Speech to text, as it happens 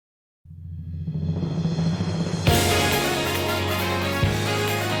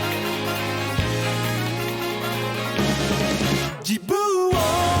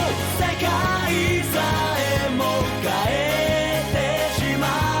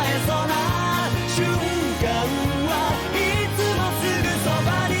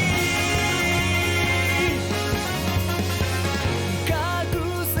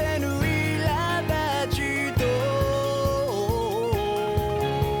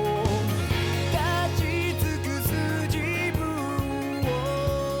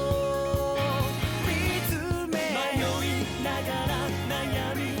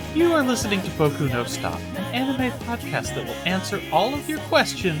You are listening to Boku no Stop, an anime podcast that will answer all of your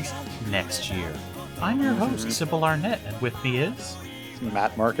questions next year. I'm your host, Sybil Arnett, and with me is...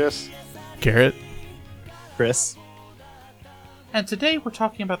 Matt Marcus. Garrett. Chris. And today we're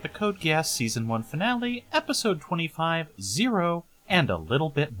talking about the Code Geass Season 1 finale, Episode 25, Zero, and a little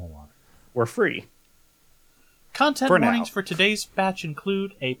bit more. We're free. Content For warnings now. for today's batch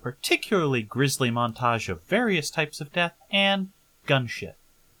include a particularly grisly montage of various types of death and gun shit.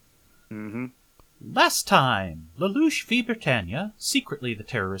 Last time, Lelouch v. Britannia, secretly the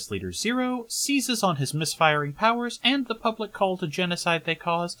terrorist leader Zero, seizes on his misfiring powers and the public call to genocide they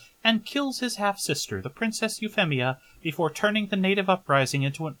cause, and kills his half-sister, the Princess Euphemia, before turning the native uprising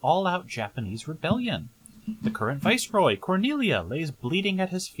into an all-out Japanese rebellion. The current viceroy, Cornelia, lays bleeding at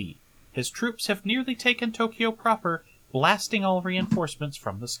his feet. His troops have nearly taken Tokyo proper, blasting all reinforcements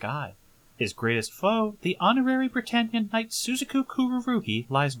from the sky. His greatest foe, the honorary Britannian knight Suzaku Kururugi,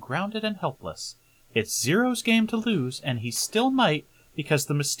 lies grounded and helpless. It's Zero's game to lose, and he still might, because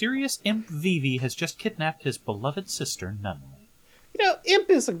the mysterious imp Vivi has just kidnapped his beloved sister, Null. You know,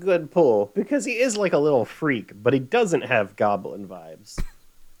 Imp is a good pull, because he is like a little freak, but he doesn't have goblin vibes.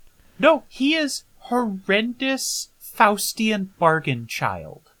 No, he is horrendous Faustian bargain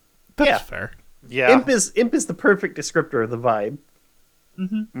child. That's fair. Yeah. Imp is the perfect descriptor of the vibe.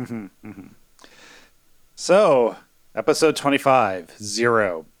 So, episode 25,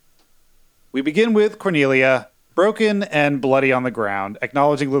 Zero. We begin with Cornelia, broken and bloody on the ground,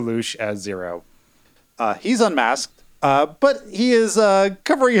 acknowledging Lelouch as Zero. He's unmasked, but he is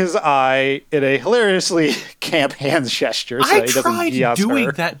covering his eye in a hilariously camp hands gesture. So I he doesn't tried doing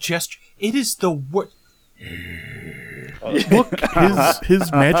her. that gesture. It is the worst. Look,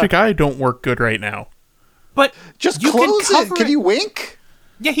 his magic eye don't work good right now. But Just you close can cover it. Can you wink?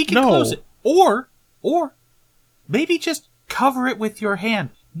 Yeah, he can No. close it. Or maybe just cover it with your hand,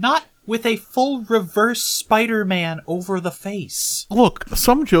 not with a full reverse Spider-Man over the face. Look,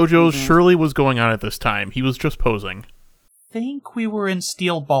 some JoJo's surely was going on at this time. He was just posing. Think we were in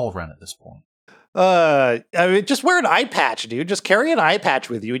Steel Ball Run at this point. I mean, just wear an eye patch, dude. Just carry an eye patch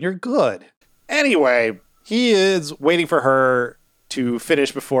with you and you're good. Anyway, he is waiting for her to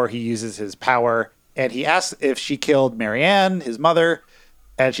finish before he uses his power. And he asks if she killed Marianne, his mother.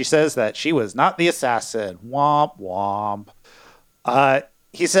 And she says that she was not the assassin. Womp, womp.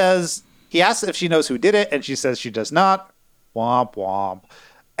 He asks if she knows who did it. And she says she does not. Womp, womp.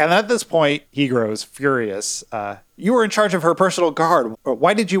 And at this point, he grows furious. You were in charge of her personal guard.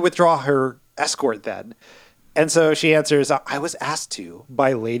 Why did you withdraw her escort then? And so she answers, I was asked to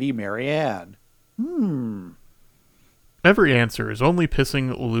by Lady Marianne. Every answer is only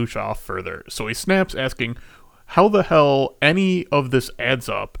pissing Lelouch off further, so he snaps asking how the hell any of this adds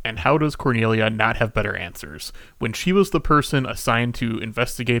up, and how does Cornelia not have better answers, when she was the person assigned to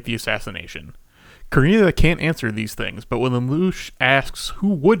investigate the assassination. Cornelia can't answer these things, but when Lelouch asks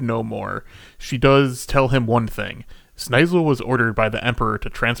who would know more, she does tell him one thing. Sneisel was ordered by the Emperor to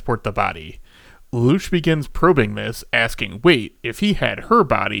transport the body. Lelouch begins probing this, asking, wait, if he had her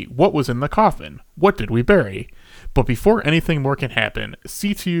body, what was in the coffin? What did we bury? But before anything more can happen,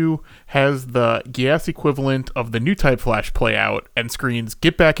 C2 has the Geass equivalent of the new type flash play out and screams,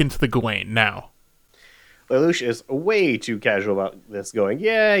 get back into the Gawain, now. Lelouch is way too casual about this, going,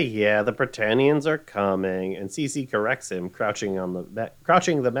 yeah, the Britannians are coming, and CC corrects him, crouching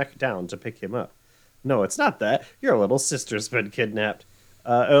the mech down to pick him up. No, it's not that. Your little sister's been kidnapped.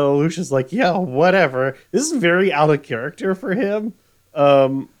 And Lelouch is like, yeah, whatever. This is very out of character for him.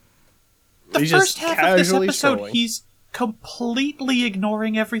 The first half of this episode, strolling. he's completely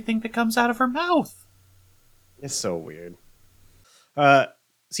ignoring everything that comes out of her mouth. It's so weird.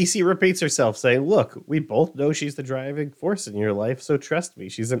 CC repeats herself, saying, look, we both know she's the driving force in your life, so trust me,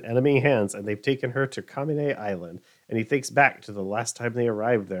 she's in enemy hands, and they've taken her to Kamine Island. And he thinks back to the last time they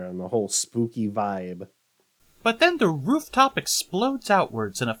arrived there and the whole spooky vibe. But then the rooftop explodes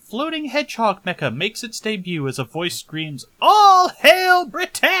outwards, and a floating hedgehog mecha makes its debut as a voice screams, all hail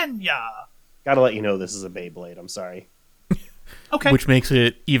Britannia! Gotta let you know this is a Beyblade, I'm sorry. Okay. Which makes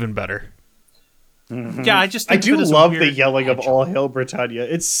it even better. Yeah, I just I think of do it as a love the weird yelling of hedgehog. all hail Britannia.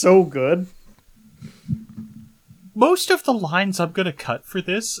 It's so good. Most of the lines I'm going to cut for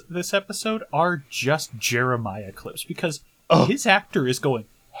this episode are just Jeremiah clips, because his actor is going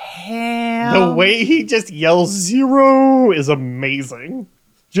ham. The way he just yells Zero is amazing.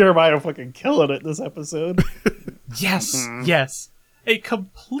 Jeremiah fucking killing it this episode. Yes, yes. A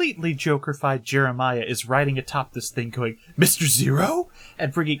completely Joker-fied Jeremiah is riding atop this thing going, Mr. Zero?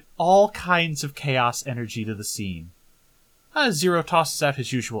 And bringing all kinds of chaos energy to the scene. Zero tosses out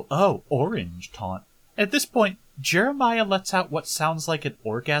his usual, orange taunt. At this point, Jeremiah lets out what sounds like an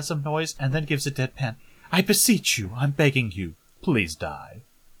orgasm noise and then gives a deadpan, "I beseech you, I'm begging you, please die."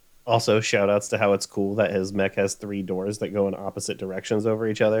 Also, shout-outs to how it's cool that his mech has 3 doors that go in opposite directions over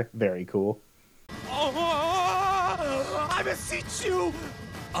each other. Very cool. I beseech you!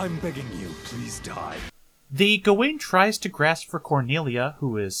 I'm begging you, please die. The Gawain tries to grasp for Cornelia,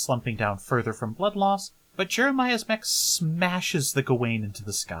 who is slumping down further from blood loss, but Jeremiah's mech smashes the Gawain into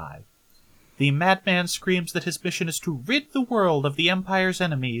the sky. The madman screams that his mission is to rid the world of the Empire's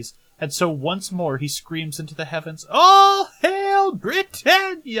enemies, and so once more he screams into the heavens, "All hail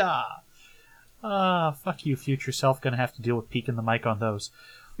Britannia!" Fuck you, future self. Gonna have to deal with peeking the mic on those.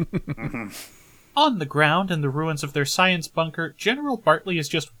 On the ground in the ruins of their science bunker, General Bartley is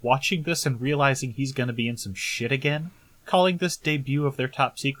just watching this and realizing he's gonna be in some shit again, calling this debut of their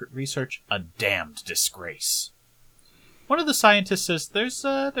top secret research a damned disgrace. One of the scientists says there's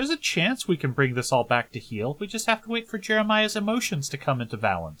a chance we can bring this all back to heal. We just have to wait for Jeremiah's emotions to come into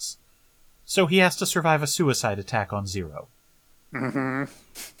balance. So he has to survive a suicide attack on Zero.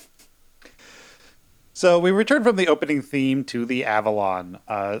 So we return from the opening theme to the Avalon.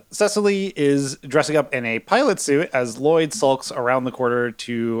 Cecily is dressing up in a pilot suit as Lloyd sulks around the corner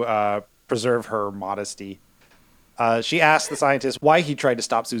to preserve her modesty. She asks the scientist why he tried to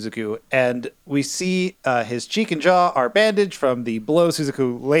stop Suzaku, and we see his cheek and jaw are bandaged from the blow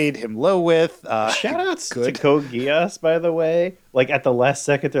Suzaku laid him low with. Shoutouts to Code Geass, by the way. Like, at the last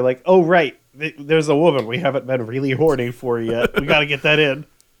second, they're like, "Oh, right, there's a woman we haven't been really horny for yet. We gotta get that in."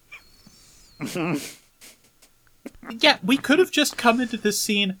 Yeah, we could have just come into this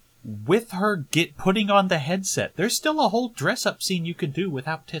scene with her putting on the headset. There's still a whole dress-up scene you could do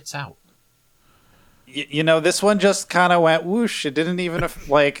without tits out. You know, this one just kind of went whoosh. It didn't even,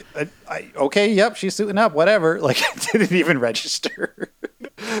 okay, yep, she's suiting up, whatever. Like, it didn't even register.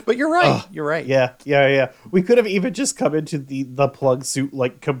 But you're right. You're right. Yeah. We could have even just come into the plug suit,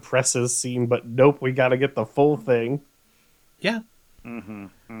 like, compresses scene, but nope, we gotta get the full thing. Yeah.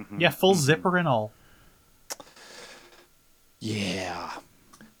 Full zipper and all. Yeah.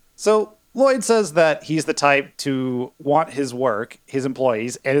 So Lloyd says that he's the type to want his work, his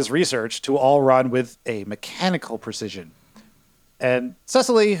employees, and his research to all run with a mechanical precision. And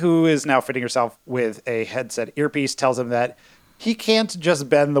Cecily, who is now fitting herself with a headset earpiece, tells him that he can't just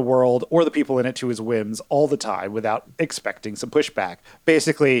bend the world or the people in it to his whims all the time without expecting some pushback.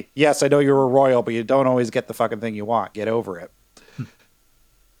 Basically, yes, I know you're a royal, but you don't always get the fucking thing you want. Get over it.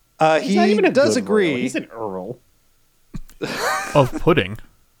 He does agree. Royal. He's an earl. Of pudding.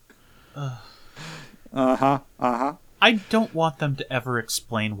 I don't want them to ever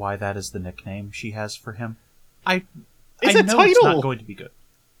explain why that is the nickname she has for him. I know it's not going to be good.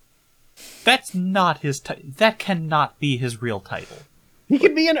 That's not his title. That cannot be his real title. He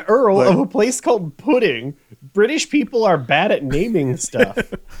could be an earl of a place called Pudding. British people are bad at naming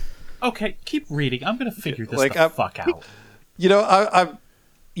stuff. Okay, keep reading. I'm going to figure this fuck out. You know,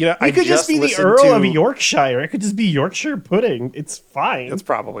 It could just be the Earl of Yorkshire. It could just be Yorkshire pudding. It's fine. That's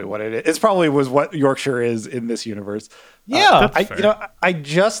probably what it is. It's probably was what Yorkshire is in this universe. Yeah. I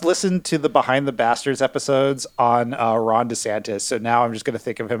just listened to the Behind the Bastards episodes on Ron DeSantis, so now I'm just going to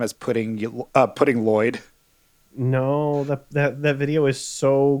think of him as Pudding Lloyd. No, that video is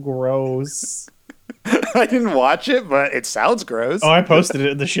so gross. I didn't watch it, but it sounds gross. Oh, I posted it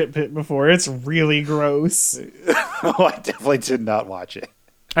in the shit pit before. It's really gross. Oh, I definitely did not watch it.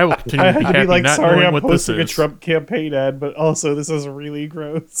 I will continue to be happy not sorry, knowing I'm what this posting a is. Trump campaign ad, but also this is really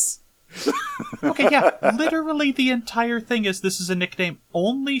gross. Okay, yeah, literally the entire thing is this is a nickname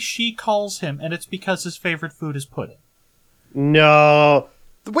only she calls him, and it's because his favorite food is pudding. No.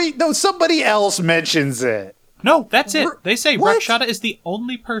 Wait, no, somebody else mentions it. No, that's it. They say What? Rakshata is the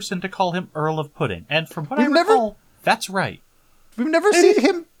only person to call him Earl of Pudding, and from what I recall, that's right. We've never seen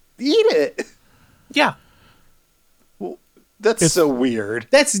him eat it. Yeah. That's so weird.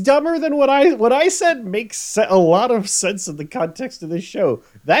 That's dumber than what I said makes a lot of sense in the context of this show.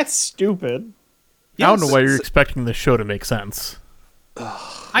 That's stupid. I don't know why you're expecting the show to make sense.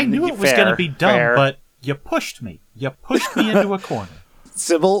 I knew it was going to be dumb, but you pushed me. You pushed me into a corner.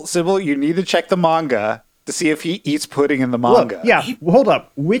 Sybil, you need to check the manga to see if he eats pudding in the manga. Look, hold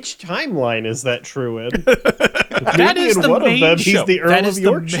up. Which timeline is that true in? That is the main show. He's the Earl of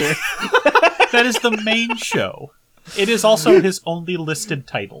Yorkshire. That is the main show. It is also his only listed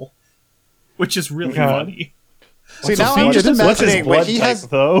title, which is really funny. See, now I'm just imagining when he has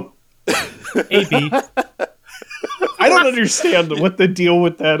though. AB. I don't understand what the deal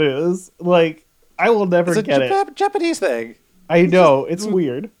with that is. Like, I will never get it. Japanese thing. I know it's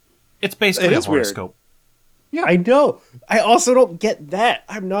weird. It's basically a horoscope. Yeah. I know. I also don't get that.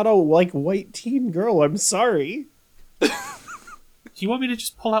 I'm not a white teen girl. I'm sorry. Do you want me to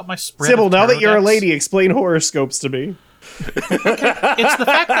just pull out my spread? Sybil, of now that tarot you're a decks? lady, explain horoscopes to me. It's the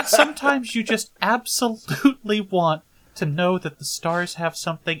fact that sometimes you just absolutely want to know that the stars have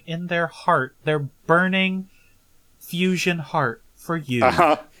something in their heart, their burning fusion heart for you.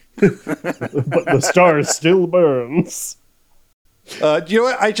 But the star still burns. You know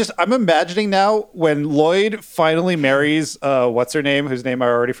what? I'm imagining now when Lloyd finally marries what's her name, whose name I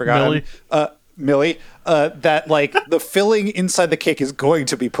already forgot. Millie. That like the filling inside the cake is going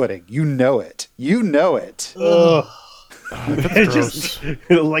to be pudding. You know it. Ugh. That's It's gross. just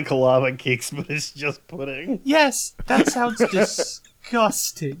like lava cakes, but it's just pudding. Yes, that sounds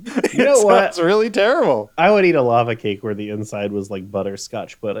disgusting. You know what? It's really terrible. I would eat a lava cake where the inside was like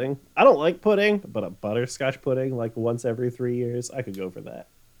butterscotch pudding. I don't like pudding, but a butterscotch pudding like once every 3 years, I could go for that.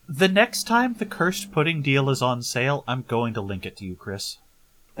 The next time the cursed pudding deal is on sale, I'm going to link it to you, Chris.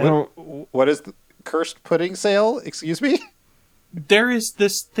 What is the cursed pudding sale? Excuse me? There is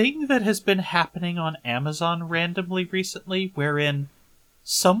this thing that has been happening on Amazon randomly recently wherein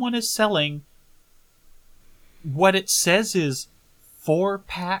someone is selling what it says is 4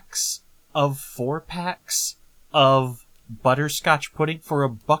 packs of butterscotch pudding for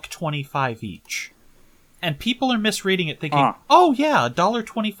 $1.25 each. And people are misreading it thinking, oh yeah,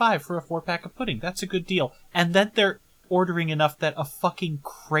 $1.25 for a 4-pack of pudding. That's a good deal. And then they're ordering enough that a fucking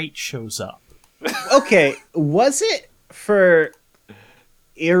crate shows up. Okay, was it for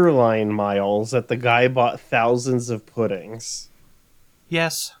airline miles that the guy bought thousands of puddings?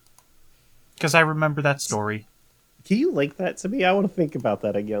 Yes. Because I remember that story. Can you link that to me? I want to think about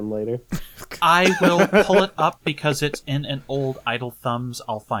that again later. I will pull it up because it's in an old Idle Thumbs.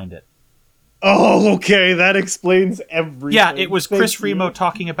 I'll find it. Oh, okay, that explains everything. Yeah, it was Chris Thank you. Remo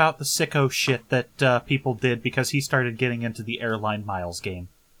talking about the sicko shit that people did because he started getting into the airline miles game.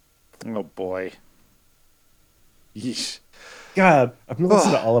 Oh boy. Yeesh. God, I'm gonna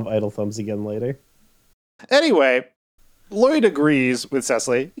listen to all of Idle Thumbs again later. Anyway, Lloyd agrees with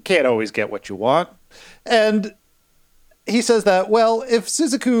Cecily. You can't always get what you want. And he says that, well, if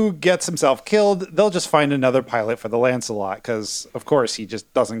Suzaku gets himself killed, they'll just find another pilot for the Lancelot, because, of course, he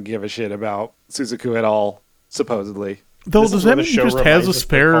just doesn't give a shit about Suzaku at all, supposedly. Though, This is does where that the mean he show just has reminds a us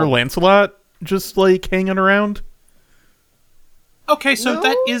spare they're called- Lancelot just, like, hanging around? Okay, so No.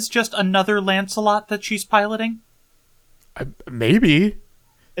 that is just another Lancelot that she's piloting? Maybe.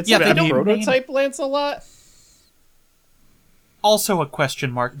 It's Yeah, like they a don't prototype Lancelot. Also a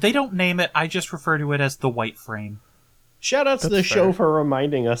question mark. They don't name it, I just refer to it as the white frame. Shout out to That's the show fair. for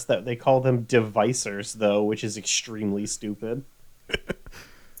reminding us that they call them devisers, though, which is extremely stupid.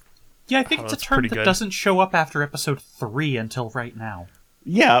 Yeah, I think it's a that's term pretty that good. doesn't show up after episode 3 until right now.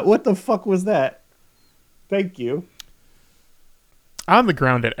 Yeah, what the fuck was that? Thank you. On the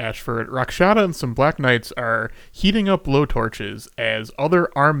ground at Ashford, Rakshata and some Black Knights are heating up blowtorches as other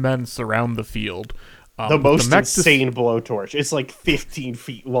armed men surround the field. The with most mech dis- insane blowtorch. It's like 15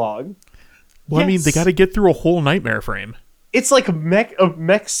 feet long. Well, I mean, they Yes. got to get through a whole nightmare frame. It's like a mech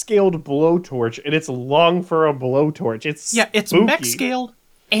scaled blowtorch, and it's long for a blowtorch. It's Yeah, it's spooky. mech scaled,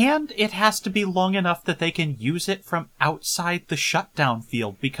 and it has to be long enough that they can use it from outside the shutdown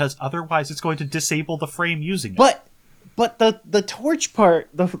field, because otherwise it's going to disable the frame using it. But the torch part,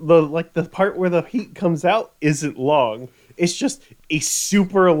 the part where the heat comes out, isn't long. It's just a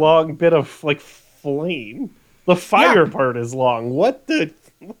super long bit of like flame. The fire part is long. What the?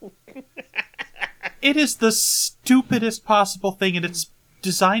 It is the stupidest possible thing, and it's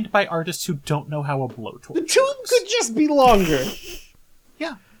designed by artists who don't know how a blowtorch The tube works. could just be longer.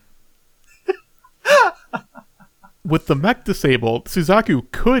 Yeah. With the mech disabled,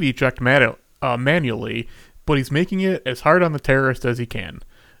 Suzaku could eject manually, but he's making it as hard on the terrorist as he can.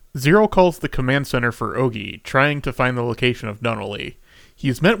 Zero calls the command center for Ogi, trying to find the location of Null. He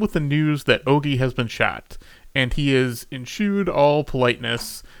is met with the news that Ogi has been shot, and he is ensued all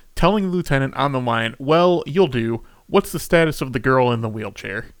politeness, telling the lieutenant on the line, well, you'll do. What's the status of the girl in the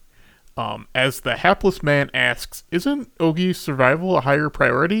wheelchair? As the hapless man asks, isn't Ogi's survival a higher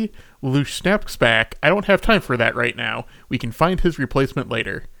priority? Lelouch snaps back, I don't have time for that right now. We can find his replacement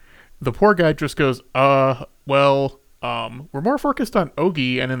later. The poor guy just goes, we're more focused on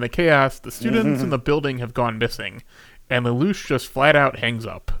Ogi, and in the chaos, the students in the building have gone missing. And Lelouch just flat out hangs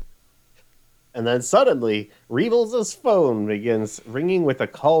up. And then suddenly, Rebels' phone begins ringing with a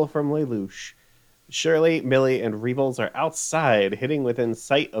call from Lelouch. Shirley, Millie, and Rebels are outside, hitting within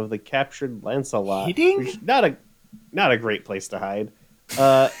sight of the captured Lancelot. Hitting? Which, not a great place to hide.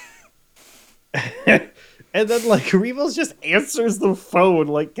 And then, like, Rebels just answers the phone.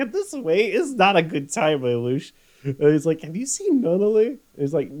 Like, get this away. It's not a good time, Lelouch. And he's like, have you seen Nunnally?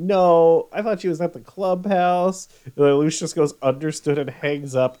 He's like, no, I thought she was at the clubhouse. And Lelouch just goes, understood, and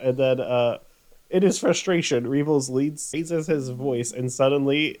hangs up. And then, in his frustration, Rebels raises his voice and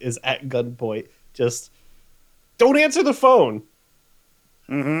suddenly is at gunpoint. Just, don't answer the phone.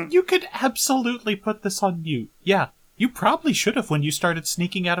 Mm-hmm. You could absolutely put this on mute. Yeah, you probably should have when you started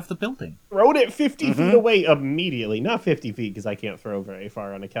sneaking out of the building. Thrown it 50 feet away immediately. Not 50 feet, because I can't throw very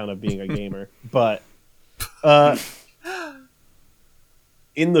far on account of being a gamer. But,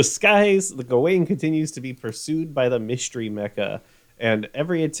 in the skies, the Gawain continues to be pursued by the mystery mecha. And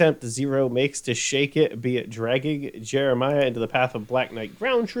every attempt Zero makes to shake it, be it dragging Jeremiah into the path of Black Knight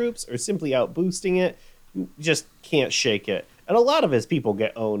ground troops or simply outboosting it, just can't shake it. And a lot of his people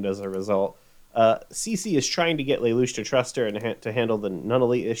get owned as a result. CC is trying to get Lelouch to trust her and to handle the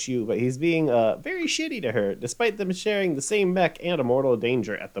Nunnally issue, but he's being very shitty to her, despite them sharing the same mech and a mortal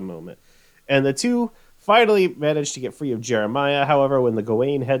danger at the moment. And the two finally manage to get free of Jeremiah. However, when the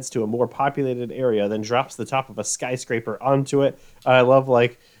Gawain heads to a more populated area, then drops the top of a skyscraper onto it, I love,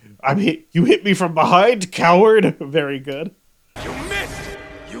 like, I mean, you hit me from behind, coward. Very good. You missed!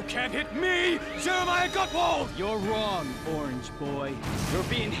 You can't hit me! Jeremiah Gutwald! You're wrong, Orange Boy. You're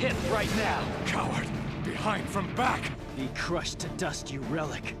being hit right now. Coward! Behind from back! Be crushed to dust, you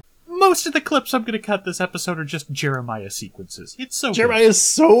relic. Most of the clips I'm going to cut this episode are just Jeremiah sequences. It's so Jeremiah is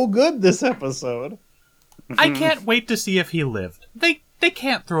so good this episode. good. I can't wait to see if he lived. They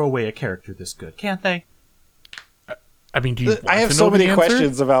can't throw away a character this good, can't they? I mean, do you want I have to so know the many answer?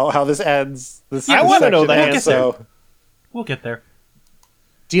 questions about how this ends. I want to know the section, answer. So We'll get there.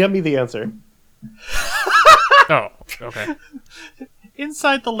 DM me the answer. Oh, okay.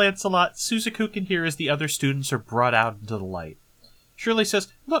 Inside the Lancelot, Suzaku can hear as the other students are brought out into the light. Shirley says,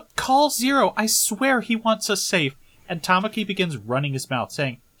 "Look, call Zero. I swear he wants us safe." And Tamaki begins running his mouth,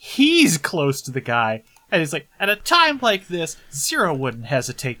 saying, he's close to the guy. And he's like, at a time like this, Zero wouldn't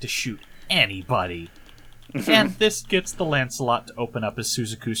hesitate to shoot anybody. And this gets the Lancelot to open up as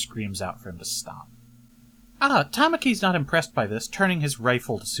Suzaku screams out for him to stop. Tamaki's not impressed by this, turning his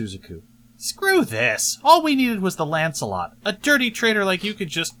rifle to Suzaku. Screw this! All we needed was the Lancelot. A dirty traitor like you could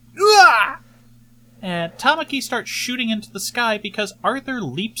just... Uah! And Tamaki starts shooting into the sky because Arthur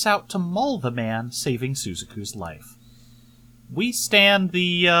leaps out to maul the man, saving Suzaku's life. We stand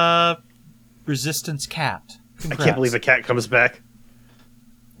the, Resistance cat. Congrats. I can't believe a cat comes back.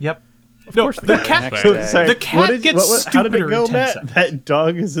 Yep. Of course the they cat, are. Sorry. Sorry, the cat gets how did it stupider go, in 10 Matt? seconds. That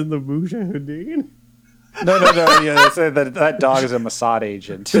dog is in the Mujahideen? no. Yeah, they said that dog is a Mossad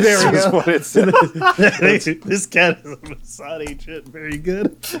agent. There we That's go. what it said. This cat is a Mossad agent. Very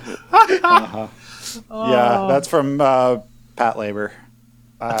good. Yeah, that's from Pat Labor.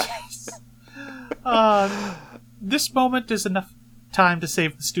 This moment is enough time to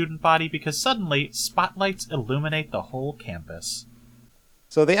save the student body because suddenly spotlights illuminate the whole campus.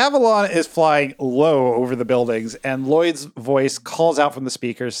 So the Avalon is flying low over the buildings, and Lloyd's voice calls out from the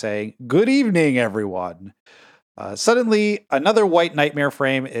speakers saying, "Good evening, everyone." Suddenly, another white nightmare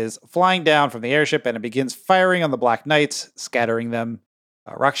frame is flying down from the airship, and it begins firing on the Black Knights, scattering them.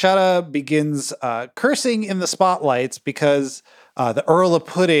 Rakshata begins cursing in the spotlights because the Earl of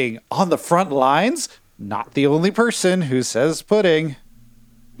Pudding on the front lines, not the only person who says pudding.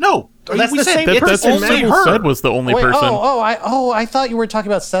 No, that's we the said same it's person only Sybil her. said was the only Wait, person. I thought you were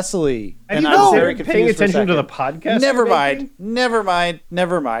talking about Cecily. Are And you I was not very paying confused for a attention to the second. podcast? Never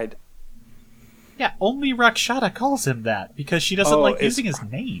mind. Yeah, only Rakshata calls him that because she doesn't Oh, like it's- using his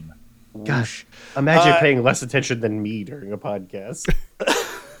name. Gosh, imagine paying less attention than me during a podcast.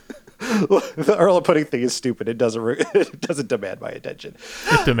 The Earl of Pudding thing is stupid. It doesn't demand my attention.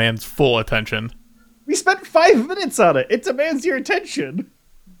 It demands full attention. We spent 5 minutes on it. It demands your attention.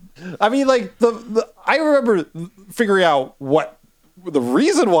 I mean, like I remember figuring out what the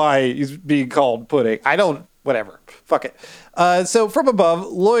reason why he's being called Pudding. I don't. Whatever. Fuck it. So from above,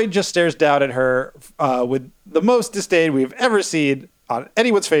 Lloyd just stares down at her with the most disdain we've ever seen on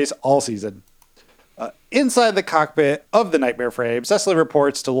anyone's face all season. Inside the cockpit of the Nightmare Frame, Cecily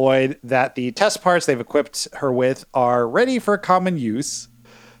reports to Lloyd that the test parts they've equipped her with are ready for common use.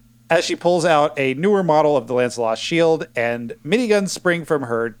 As she pulls out a newer model of the Lancelot shield, and miniguns spring from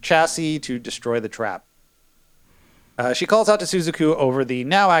her chassis to destroy the trap. She calls out to Suzaku over the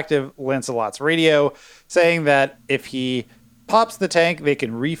now active Lancelot's radio, saying that if he pops the tank, they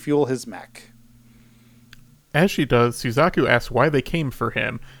can refuel his mech. As she does, Suzaku asks why they came for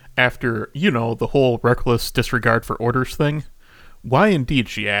him after, the whole reckless disregard for orders thing. Why indeed,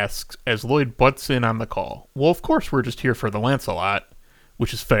 she asks, as Lloyd butts in on the call. Well, of course we're just here for the Lancelot.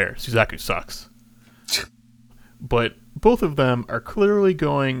 Which is fair. Suzaku sucks. but both of them are clearly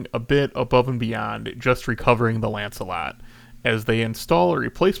going a bit above and beyond just recovering the Lancelot, as they install a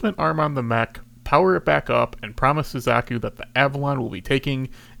replacement arm on the mech, power it back up, and promise Suzaku that the Avalon will be taking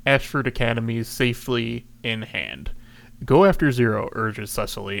Ashford Academy safely in hand. Go after Zero, urges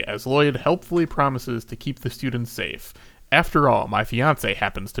Cecily, as Lloyd helpfully promises to keep the students safe. After all, my fiancé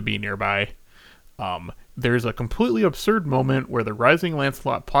happens to be nearby. There's a completely absurd moment where the rising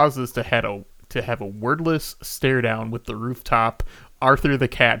Lancelot pauses to have a wordless stare down with the rooftop Arthur the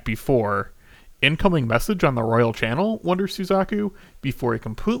cat before. Incoming message on the Royal Channel, wonders Suzaku, before a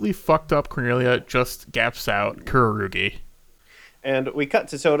completely fucked up Cornelia just gaps out Kururugi. And we cut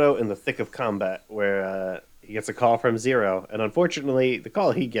to Toto in the thick of combat, where he gets a call from Zero, and unfortunately, the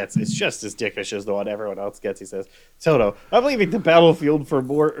call he gets is just as dickish as the one everyone else gets. He says, Toto, I'm leaving the battlefield for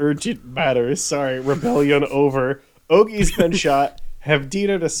more urgent matters. Sorry, rebellion over. Ogie's been shot. Have Dean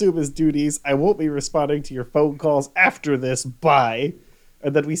assume his duties. I won't be responding to your phone calls after this. Bye.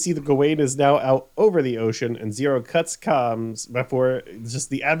 And then we see the Gawain is now out over the ocean, and Zero cuts comms before just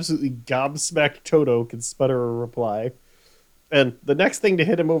the absolutely gobsmacked Toto can sputter a reply. And the next thing to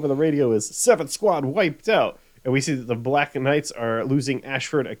hit him over the radio is 7th Squad wiped out. And we see that the Black Knights are losing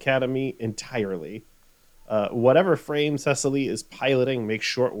Ashford Academy entirely. Whatever frame Cecily is piloting makes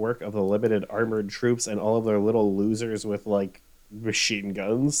short work of the limited armored troops and all of their little losers with, like, machine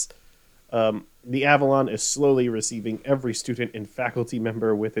guns. The Avalon is slowly receiving every student and faculty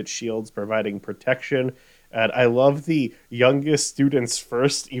member with its shields, providing protection. And I love the youngest students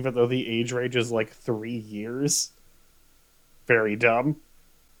first, even though the age range is like 3 years. Very dumb.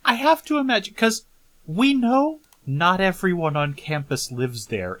 I have to imagine, because we know not everyone on campus lives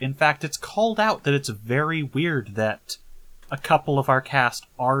there. In fact, it's called out that it's very weird that a couple of our cast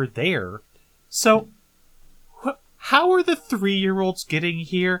are there. So, how are the 3-year-olds getting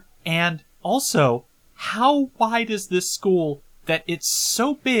here? And also, how wide is this school that it's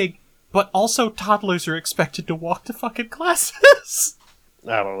so big, but also toddlers are expected to walk to fucking classes?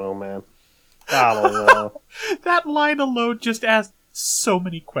 I don't know, man. I don't know. That line alone just asked so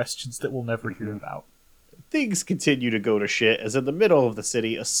many questions that we'll never hear about. Things continue to go to shit as in the middle of the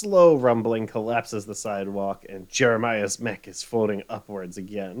city, a slow rumbling collapses the sidewalk, and Jeremiah's mech is floating upwards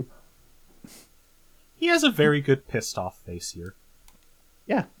again. He has a very good pissed off face here.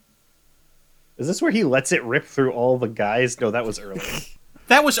 Yeah. Is this where he lets it rip through all the guys? No, that was earlier.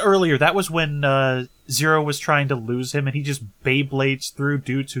 That was earlier. That was when Zero was trying to lose him, and he just Beyblades through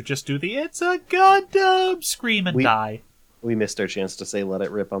dudes who just do the "It's a Gundam" scream and die. We missed our chance to say "Let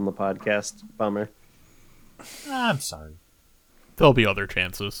it rip" on the podcast. Bummer. I'm sorry. There'll be other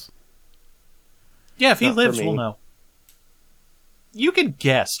chances. Yeah, if he Not lives, for me. we'll know. You can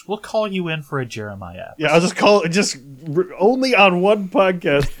guess. We'll call you in for a Jeremiah episode. Yeah, I'll just call it only on one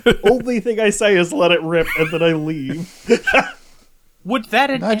podcast. Only thing I say is "Let it rip," and then I leave. Would that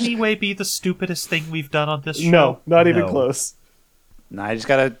in any way be the stupidest thing we've done on this show? No, not even close. Nah, you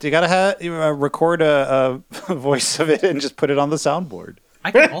gotta record a voice of it and just put it on the soundboard. I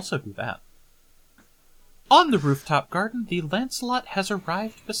can also do that. On the rooftop garden, the Lancelot has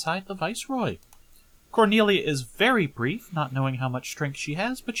arrived beside the Viceroy. Cornelia is very brief, not knowing how much strength she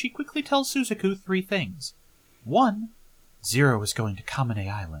has, but she quickly tells Suzaku 3 things. 1, Zero is going to Kamine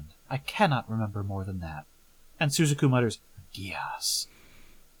Island. I cannot remember more than that. And Suzaku mutters, Yes.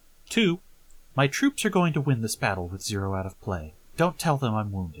 2, my troops are going to win this battle with Zero out of play. Don't tell them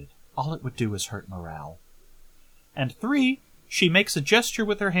I'm wounded. All it would do is hurt morale. And 3, she makes a gesture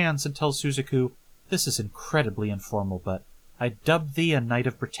with her hands and tells Suzaku, this is incredibly informal, but I dub thee a Knight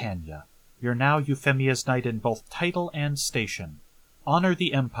of Britannia. You're now Euphemia's knight in both title and station. Honor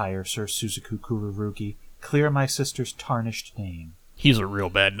the Empire, Sir Suzaku Kururugi. Clear my sister's tarnished name. He's a real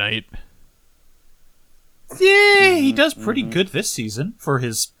bad knight. Yeah, he does pretty good this season for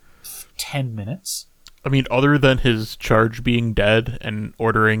his 10 minutes. I mean, other than his charge being dead and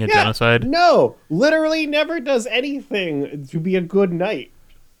ordering a genocide. No, literally never does anything to be a good knight.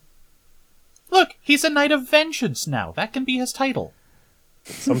 Look, he's a Knight of Vengeance now. That can be his title.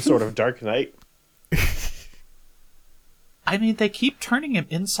 Some sort of dark knight. I mean, they keep turning him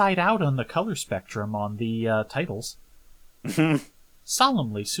inside out on the color spectrum on the titles.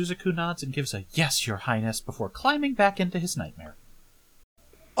 Solemnly, Suzaku nods and gives a yes, your highness, before climbing back into his nightmare.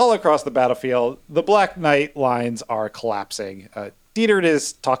 All across the battlefield, the Black Knight lines are collapsing. Dietert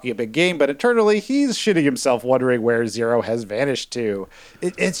is talking a big game, but internally he's shitting himself wondering where Zero has vanished to.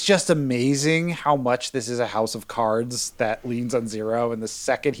 It's just amazing how much this is a house of cards that leans on Zero, and the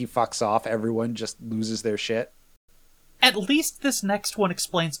second he fucks off, everyone just loses their shit. At least this next one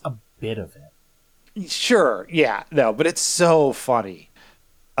explains a bit of it. Sure, yeah, no, but it's so funny.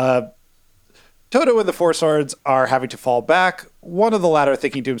 Toto and the Four Swords are having to fall back, one of the latter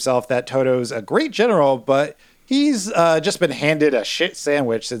thinking to himself that Toto's a great general, but he's just been handed a shit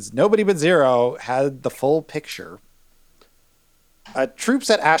sandwich since nobody but Zero had the full picture. Troops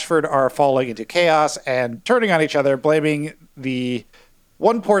at Ashford are falling into chaos and turning on each other, blaming the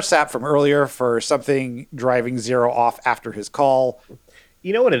one poor sap from earlier for something driving Zero off after his call.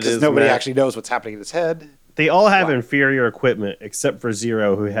 You know what it is, nobody Matt? actually knows what's happening in his head. They all have inferior equipment, except for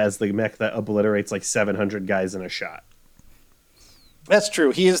Zero, who has the mech that obliterates like 700 guys in a shot. That's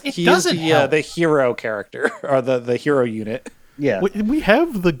true. He is the hero character, or the hero unit. Yeah. We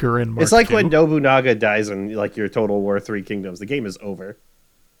have the Gurren Mark It's like II. when Nobunaga dies in like your Total War 3 Kingdoms. The game is over.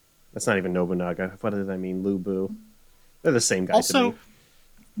 That's not even Nobunaga. What did I mean? Lubu. They're the same guy to Also, me.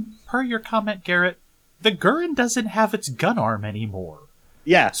 per your comment, Garrett, the Gurren doesn't have its gun arm anymore.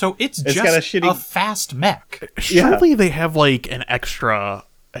 Yeah. So it's got just a shitty... fast mech. Surely they have like an extra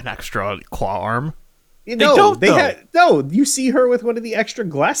claw arm. don't, though. No, you see her with one of the extra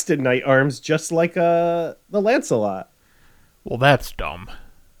Glaston Knight arms, just like the Lancelot. Well, that's dumb.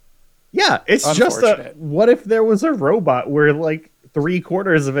 Yeah, it's just Unfortunate. what if there was a robot where like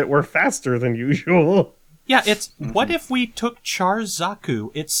 3/4 of it were faster than usual? Yeah, it's what if we took Char's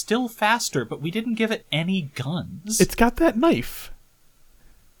Zaku? It's still faster, but we didn't give it any guns. It's got that knife.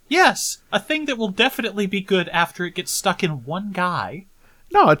 Yes, a thing that will definitely be good after it gets stuck in one guy.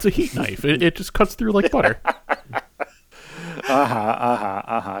 No, it's a heat knife. It just cuts through like butter.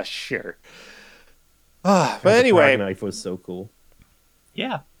 Sure. But anyway, The knife was so cool.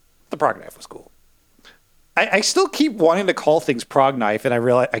 Yeah. the Prog Knife was cool. I still keep wanting to call things Prog Knife, and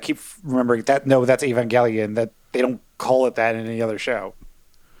I keep remembering that, no, that's Evangelion, that they don't call it that in any other show.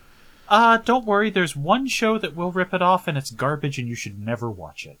 Don't worry, there's one show that will rip it off, and it's garbage, and you should never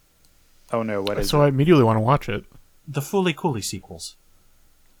watch it. Oh no, what is So it? I immediately want to watch it. The Fooly Cooly sequels.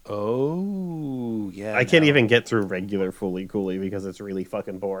 Oh, yeah. I can't even get through regular Fooly Cooly because it's really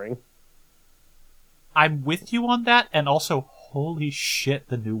fucking boring. I'm with you on that, and also, holy shit,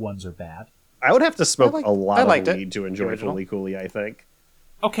 the new ones are bad. I would have to smoke I a lot liked of it. weed to The enjoy original. Fooly Cooly, I think.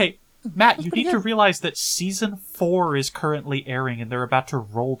 Okay, Matt, you need to realize that Season 4 is currently airing, and they're about to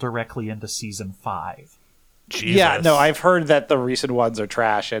roll directly into Season 5. Jesus. Yeah, no, I've heard that the recent ones are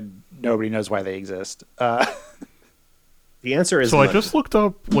trash, and nobody knows why they exist. The answer is So I money. just looked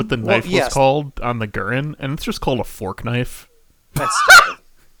up what the knife was yes. called on the Gurren, and it's just called a fork knife. That's stupid.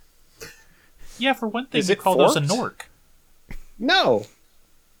 Yeah, for one thing, Is you it call those a forked? Nork. No.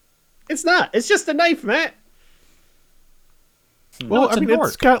 It's not. It's just a knife, Matt. Well, it's I a mean, Nork.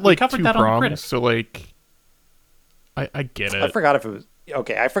 it's got We like covered two that on the Critic. prongs, so like, I get I it. forgot if it was...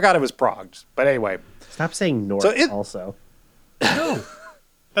 Okay, I forgot it was Progs. But anyway, Stop saying North So it- also. No,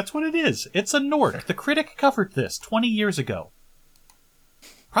 that's what it is. It's a Nork. The Critic covered this 20 years ago.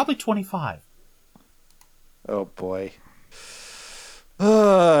 Probably 25. oh boy.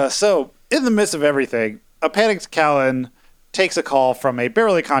 So, in the midst of everything, a panicked Callan takes a call from a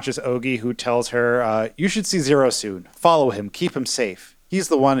barely conscious Ogie who tells her, you should see Zero soon. Follow him. Keep him safe. He's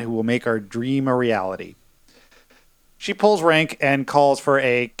the one who will make our dream a reality. She pulls rank and calls for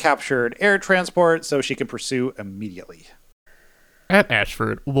a captured air transport so she can pursue immediately. At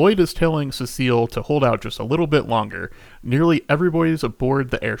Ashford, Lloyd is telling Cecile to hold out just a little bit longer. Nearly everybody's aboard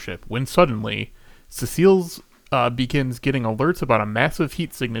the airship when suddenly, Cecile's begins getting alerts about a massive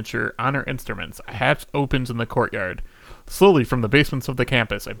heat signature on her instruments. A hatch opens in the courtyard. Slowly from the basements of the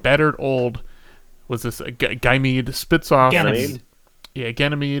campus, a battered old, Ganymede spits off. Ganymede.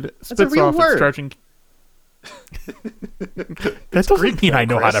 Ganymede a spits real off word. its charging. That doesn't mean I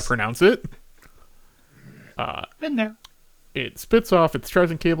know how to Chris. pronounce it. Been there. It spits off its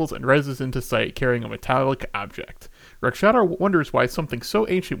charging cables and rises into sight carrying a metallic object. Rakshata wonders why something so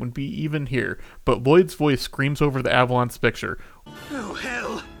ancient would be even here, but Lloyd's voice screams over the Avalon's picture. Oh,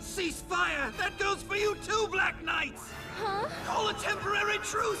 hell! Cease fire! That goes for you too, Black Knights! Huh? Call a temporary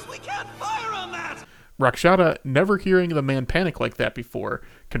truce! We can't fire on that! Rakshata, never hearing the man panic like that before,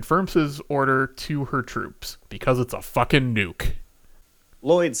 confirms his order to her troops, because it's a fucking nuke.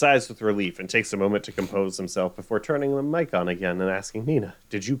 Lloyd sighs with relief and takes a moment to compose himself before turning the mic on again and asking Nina,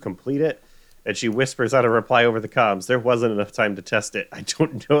 did you complete it? And she whispers out a reply over the comms, there wasn't enough time to test it. I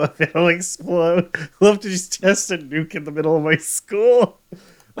don't know if it'll explode. Love to just test a nuke in the middle of my school.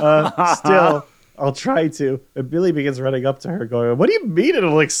 Still, I'll try to. And Billy begins running up to her going, what do you mean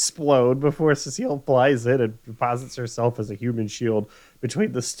it'll explode? Before Cecile flies in and deposits herself as a human shield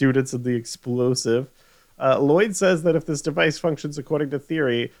between the students and the explosive. Lloyd says that if this device functions according to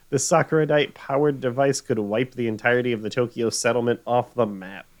theory, this Sakuradite-powered device could wipe the entirety of the Tokyo settlement off the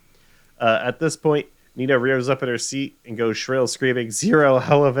map. At this point, Nina rears up in her seat and goes shrill, screaming, "Zero,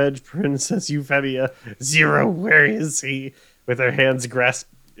 how avenge Princess Euphemia! Zero, where is he?" With her hands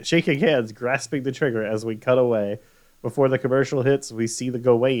shaking hands, grasping the trigger as we cut away. Before the commercial hits, we see the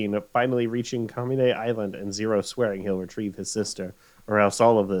Gawain finally reaching Kamine Island and Zero swearing he'll retrieve his sister, or else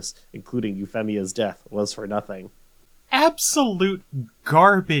all of this, including Euphemia's death, was for nothing. Absolute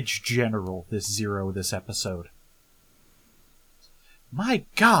garbage general, this Zero this episode. My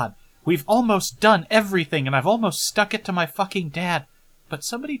God, we've almost done everything, and I've almost stuck it to my fucking dad. But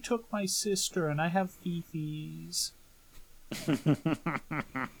somebody took my sister, and I have fifis.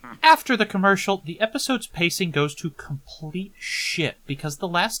 After the commercial, the episode's pacing goes to complete shit because the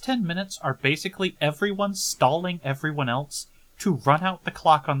last 10 minutes are basically everyone stalling everyone else to run out the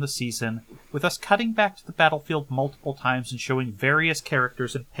clock on the season, with us cutting back to the battlefield multiple times and showing various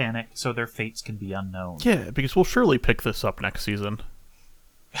characters in panic so their fates can be unknown. Yeah, because we'll surely pick this up next season.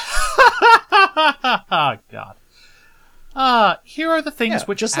 Oh, God. Here are the things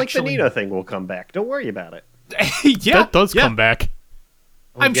which just actually... like the Nina thing will come back. Don't worry about it. Yeah, that does come back.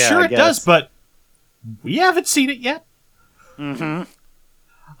 I'm sure it does, but we haven't seen it yet. Mm-hmm.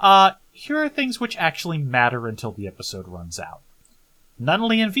 Here are things which actually matter until the episode runs out.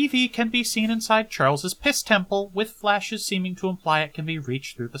 Nunnally and Vivi can be seen inside Charles's Piss Temple, with flashes seeming to imply it can be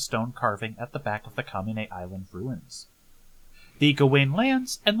reached through the stone carving at the back of the Kamine Island ruins. The Gawain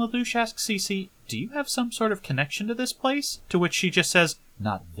lands, and Lelouch asks Cece, "Do you have some sort of connection to this place?" To which she just says,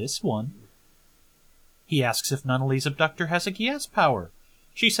 "Not this one." He asks if Nunnally's abductor has a Gias power.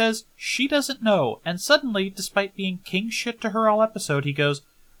 She says she doesn't know, and suddenly, despite being king shit to her all episode, he goes,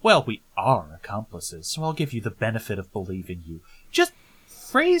 "Well, we are accomplices, so I'll give you the benefit of believing you." Just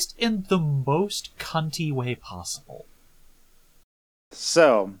phrased in the most cunty way possible.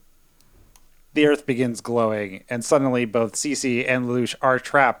 So, the Earth begins glowing, and suddenly both Cece and Lelouch are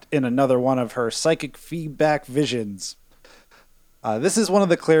trapped in another one of her psychic feedback visions. This is one of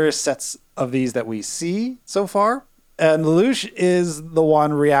the clearest sets of these that we see so far, and Lelouch is the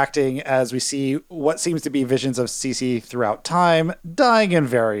one reacting as we see what seems to be visions of Cece throughout time, dying in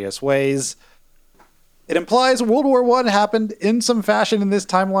various ways. It implies World War I happened in some fashion in this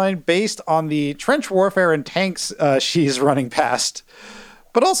timeline based on the trench warfare and tanks she's running past.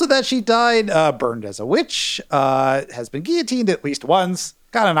 But also that she died burned as a witch, has been guillotined at least once,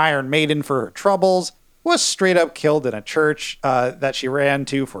 got an Iron Maiden for her troubles, was straight up killed in a church that she ran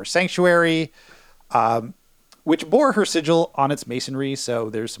to for sanctuary, which bore her sigil on its masonry, so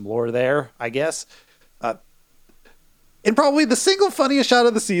there's some lore there, I guess. In probably the single funniest shot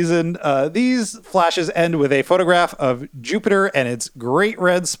of the season, these flashes end with a photograph of Jupiter and its great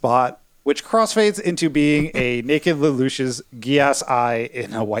red spot, which crossfades into being a naked Lelouch's Gias eye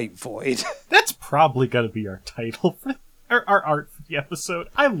in a white void. That's probably going to be our title, or our art for the episode.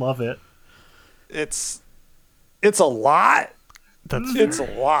 I love it. It's a lot. It's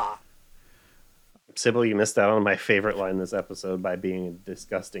a lot. Sybil, you missed out on my favorite line this episode by being a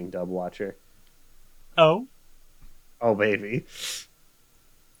disgusting dub watcher. Oh? Oh, baby.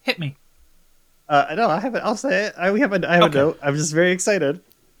 Hit me. No, I haven't. I'll say it. I have a note. I'm just very excited.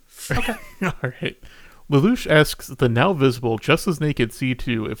 Okay. All right. Lelouch asks the now visible, just as naked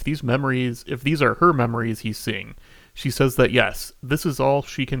C2 if these are her memories he's seeing. She says that yes, this is all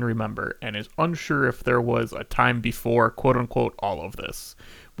she can remember, and is unsure if there was a time before, quote-unquote, all of this,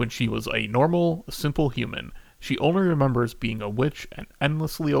 when she was a normal, simple human. She only remembers being a witch and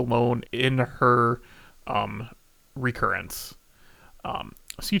endlessly alone in her recurrence.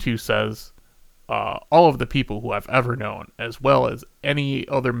 C2 says, all of the people who I've ever known, as well as any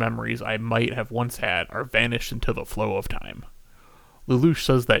other memories I might have once had, are vanished into the flow of time. Lelouch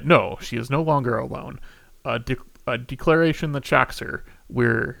says that no, she is no longer alone. A declaration that shocks her.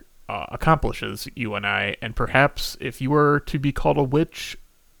 We're accomplishes, you and I, and perhaps if you were to be called a witch,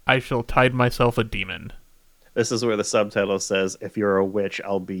 I shall tide myself a demon. This is where the subtitle says, "If you're a witch,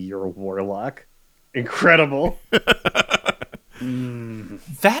 I'll be your warlock." Incredible.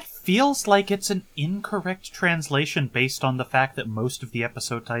 That feels like it's an incorrect translation based on the fact that most of the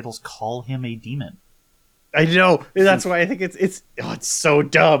episode titles call him a demon. I know. That's why I think it's so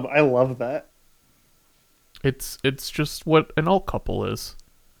dumb. I love that. It's just what an alt couple is.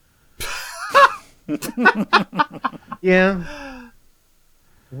 Yeah.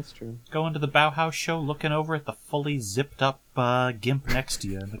 That's true. Going to the Bauhaus show, looking over at the fully zipped up gimp next to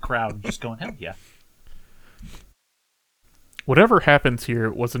you in the crowd, and just going, hell yeah. Whatever happens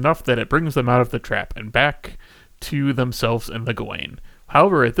here was enough that it brings them out of the trap and back to themselves in the Gawain.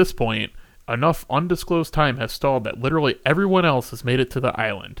 However, at this point, enough undisclosed time has stalled that literally everyone else has made it to the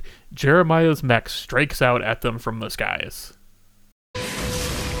island. Jeremiah's mech strikes out at them from the skies.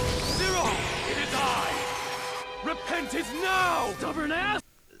 Zero! It is I, go! Stubborn ass!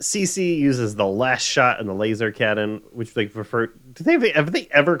 CC uses the last shot in the laser cannon, which they prefer. Have they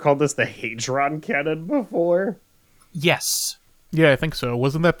ever called this the Hadron cannon before? Yes. Yeah, I think so.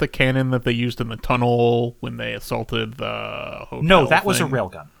 Wasn't that the cannon that they used in the tunnel when they assaulted the hotel? No, that was a thing?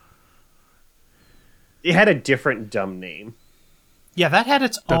 railgun. It had a different dumb name. Yeah, that had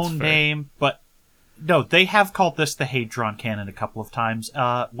its That's own fair. name, but no, they have called this the Hadron Cannon a couple of times.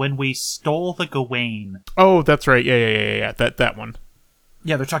 When we stole the Gawain. Oh, that's right. Yeah. That one.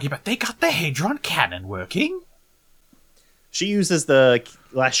 Yeah, they're talking about, they got the Hadron Cannon working? She uses the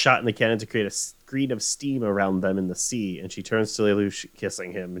last shot in the cannon to create a screen of steam around them in the sea, and she turns to Lelouch,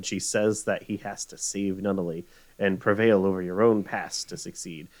 kissing him, and she says that he has to save Nunnally and prevail over your own past to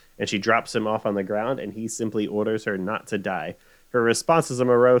succeed. And she drops him off on the ground, and he simply orders her not to die. Her response is a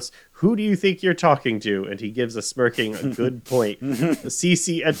morose, "Who do you think you're talking to?" And he gives a smirking, "A good point."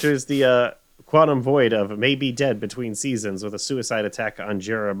 CC enters the quantum void of May Be Dead Between Seasons with a suicide attack on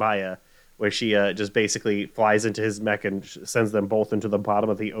Jeremiah, where she just basically flies into his mech and sends them both into the bottom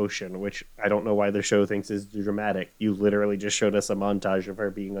of the ocean, which I don't know why the show thinks is dramatic. You literally just showed us a montage of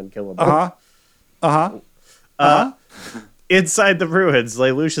her being unkillable. Inside the ruins,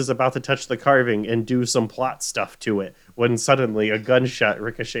 Lelouch is about to touch the carving and do some plot stuff to it, when suddenly a gunshot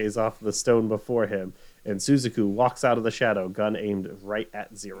ricochets off the stone before him, and Suzaku walks out of the shadow, gun aimed right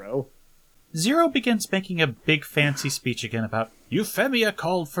at Zero. Zero begins making a big fancy speech again about, Euphemia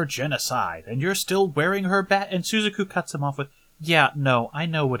called for genocide, and you're still wearing her bat, and Suzaku cuts him off with, yeah, no, I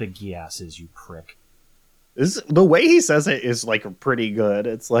know what a Gias is, you prick. The way he says it is, like, pretty good.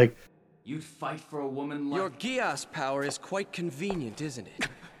 It's like, You'd fight for a woman like... Your Gias power is quite convenient, isn't it?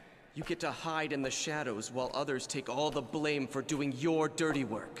 You get to hide in the shadows while others take all the blame for doing your dirty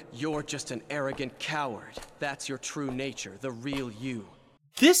work. You're just an arrogant coward. That's your true nature, the real you.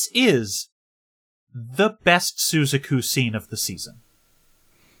 This is the best Suzaku scene of the season.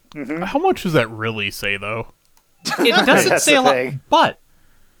 How much does that really say, though? It doesn't That's say the a lot, thing. but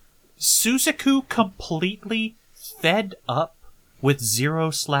Suzaku completely fed up with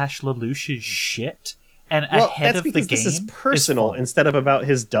Zero/Lelouch's shit and ahead that's of the because game. this is personal fun. instead of about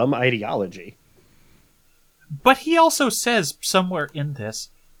his dumb ideology. But he also says somewhere in this,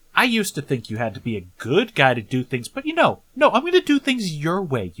 I used to think you had to be a good guy to do things, but no, I'm going to do things your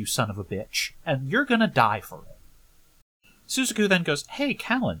way, you son of a bitch, and you're going to die for it. Suzaku then goes, hey,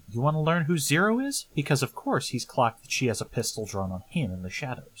 Callan, you want to learn who Zero is? Because of course he's clocked that she has a pistol drawn on him in the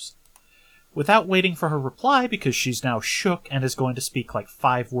shadows. Without waiting for her reply, because she's now shook and is going to speak like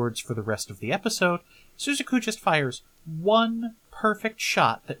 5 words for the rest of the episode, Suzaku just fires one perfect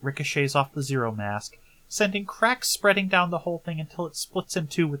shot that ricochets off the Zero mask, sending cracks spreading down the whole thing until it splits in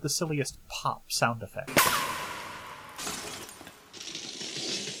two with the silliest pop sound effect.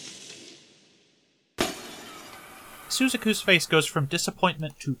 Suzaku's face goes from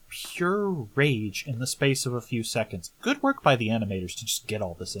disappointment to pure rage in the space of a few seconds. Good work by the animators to just get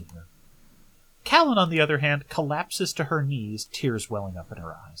all this in here. Callan, on the other hand, collapses to her knees, tears welling up in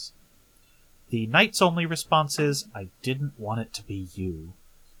her eyes. The knight's only response is, I didn't want it to be you.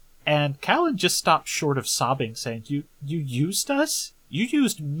 And Callan just stops short of sobbing, saying, You used us? You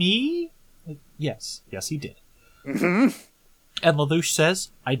used me? Yes, he did. Mm-hmm. And Lelouch says,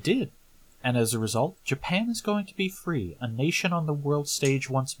 I did. And as a result, Japan is going to be free, a nation on the world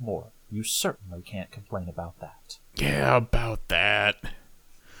stage once more. You certainly can't complain about that. Yeah, about that.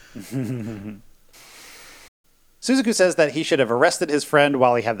 Suzaku says that he should have arrested his friend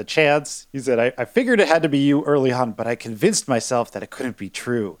while he had the chance. He said, I figured it had to be you early on, but I convinced myself that it couldn't be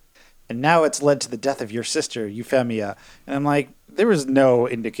true. And now it's led to the death of your sister, Euphemia. And I'm like, there was no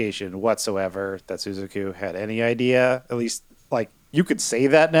indication whatsoever that Suzaku had any idea. At least, like, you could say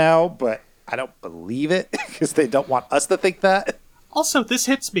that now, but I don't believe it because they don't want us to think that. Also, this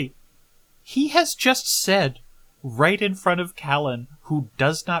hits me. He has just said, right in front of Callan, who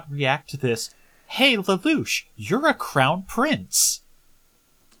does not react to this, hey, Lelouch, you're a crown prince.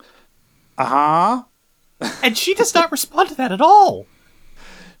 Uh-huh. And she does not respond to that at all.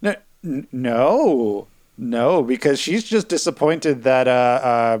 No, because she's just disappointed that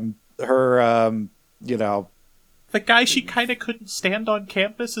her The guy she kind of couldn't stand on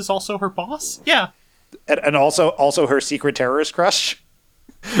campus is also her boss? Yeah. and also her secret terrorist crush.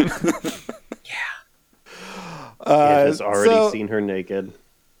 Ed has already seen her naked.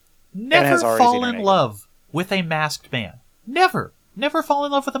 Never has already fall seen her in naked. love with a masked man. Never fall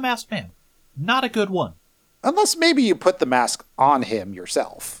in love with a masked man. Not a good one. Unless maybe you put the mask on him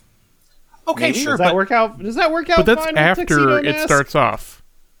yourself. Okay, Maybe? sure, Does that but work out? Does that work out? But that's fine with after Tuxedo it Mask? starts off.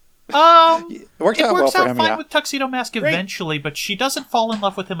 It works it out well works for out him, fine yeah. with Tuxedo Mask Great. eventually, but she doesn't fall in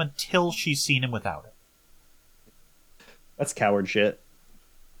love with him until she's seen him without it. That's coward shit.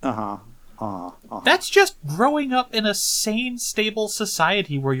 That's just growing up in a sane, stable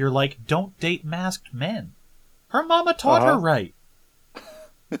society where you're like, don't date masked men. Her mama taught her right.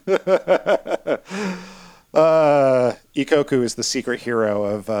 Ikoku is the secret hero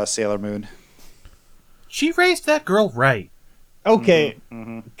of Sailor Moon. She raised that girl right. Okay.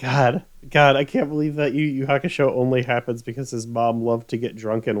 God, I can't believe that Yu Hakusho only happens because his mom loved to get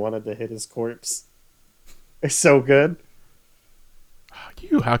drunk and wanted to hit his corpse. It's so good.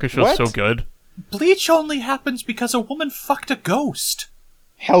 Yu Hakusho's so good. Bleach only happens because a woman fucked a ghost.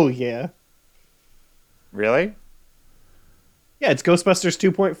 Hell yeah. Really? Yeah, it's Ghostbusters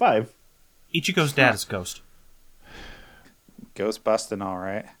 2.5. Ichigo's dad is a ghost. Ghost busting, all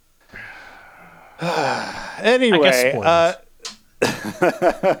right. Anyway, I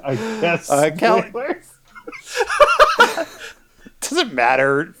guess. Spoilers. Doesn't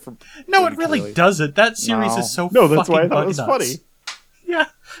matter. No, it really doesn't. That series is so No, that's fucking why I thought it bug was nuts. funny.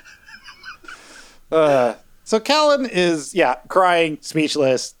 Yeah. So Callan is, crying,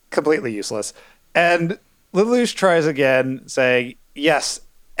 speechless, completely useless. And Lelouch tries again, saying, yes,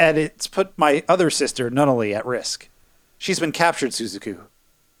 and it's put my other sister, Nunnally, at risk. She's been captured, Suzaku.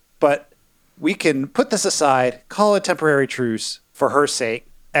 But we can put this aside, call a temporary truce for her sake.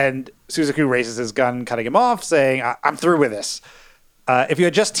 And Suzaku raises his gun, cutting him off, saying, I'm through with this. If you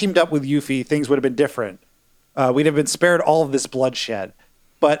had just teamed up with Yuffie, things would have been different. We'd have been spared all of this bloodshed.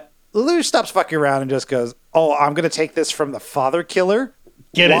 But Lelouch stops fucking around and just goes, I'm going to take this from the father killer.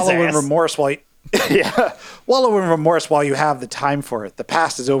 Get his wallow in ass. remorse while wallow in remorse while you have the time for it. The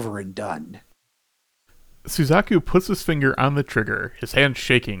past is over and done. Suzaku puts his finger on the trigger, his hand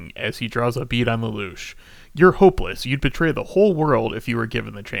shaking as he draws a bead on Lelouch. You're hopeless. You'd betray the whole world if you were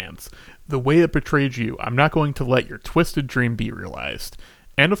given the chance. The way it betrayed you, I'm not going to let your twisted dream be realized.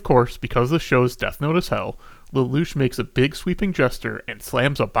 And of course, because the show's Death Note is hell, Lelouch makes a big sweeping gesture and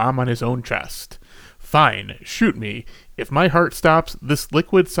slams a bomb on his own chest. Fine, shoot me. If my heart stops, this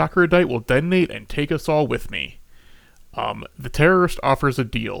liquid saccharide will detonate and take us all with me. The terrorist offers a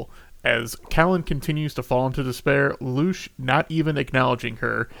deal. As Callan continues to fall into despair, Lelouch not even acknowledging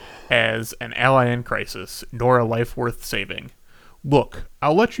her as an ally in crisis, nor a life worth saving. Look,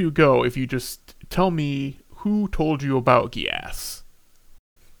 I'll let you go if you just tell me who told you about Gias.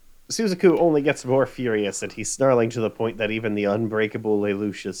 Suzaku only gets more furious, and he's snarling to the point that even the unbreakable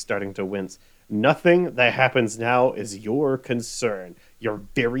Lelouch is starting to wince. Nothing that happens now is your concern. Your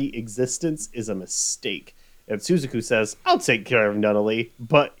very existence is a mistake. And Suzaku says, I'll take care of Nunnally,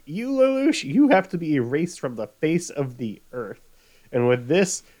 but you, Lelouch, you have to be erased from the face of the earth. And with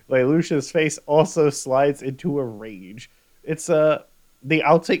this, Lelouch's face also slides into a rage. It's the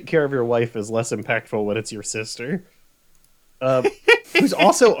I'll take care of your wife is less impactful when it's your sister. Who's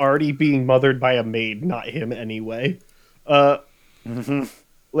also already being mothered by a maid, not him anyway.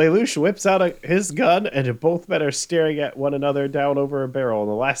 Lelouch whips out his gun, and both men are staring at one another down over a barrel.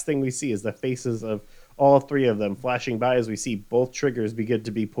 And the last thing we see is the faces of all three of them flashing by as we see both triggers begin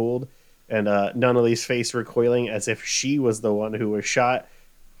to be pulled, and Nunnally's face recoiling as if she was the one who was shot.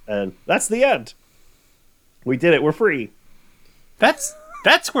 And that's the end. We did it. We're free. That's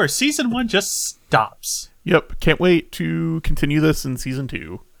where season 1 just stops. Yep, can't wait to continue this in season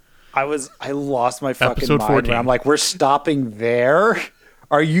 2. I lost my fucking Episode mind 14. when I'm like, we're stopping there?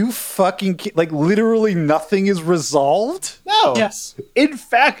 Are you fucking like literally nothing is resolved? No. Yes. In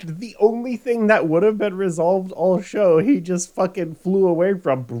fact, the only thing that would have been resolved all show, he just fucking flew away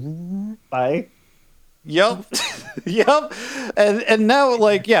from. Bye. Yep. Yep. And now,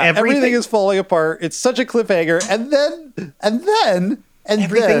 like, everything is falling apart. It's such a cliffhanger. And then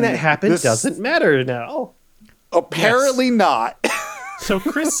Everything that happened doesn't matter now. Apparently not. So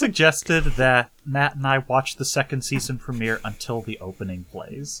Chris suggested that Matt and I watch the second season premiere until the opening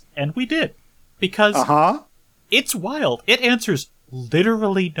plays. And we did. Because it's wild. It answers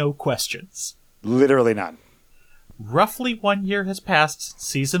literally no questions. Literally none. Roughly 1 year has passed since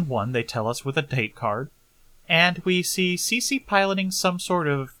season 1, they tell us with a date card. And we see Cece piloting some sort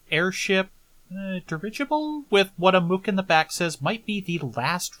of airship dirigible with what a mook in the back says might be the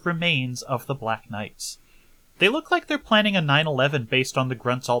last remains of the Black Knights. They look like they're planning a 9/11 based on the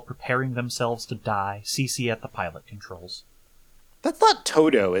grunts all preparing themselves to die, Cece at the pilot controls. That's not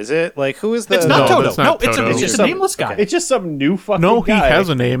Toto, is it? Like, who is the... It's not No, Toto. that's not No, Toto. it's just a nameless guy. It's just some new fucking No, guy. he has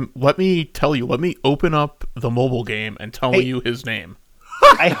a name. Let me tell you. Let me open up the mobile game and tell you his name.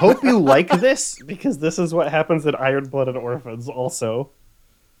 I hope you like this, because this is what happens in Iron Blooded Orphans also.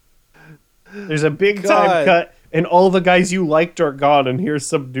 There's a big time cut, and all the guys you liked are gone, and here's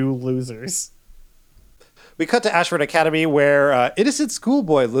some new losers. we cut to Ashford Academy where innocent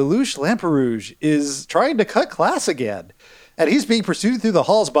schoolboy Lelouch Lamperouge is trying to cut class again. And he's being pursued through the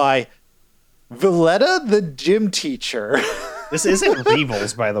halls by Valletta, the gym teacher. This isn't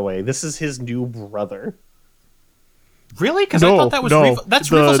Revels, by the way. This is his new brother. Really? Because I thought that was Revels.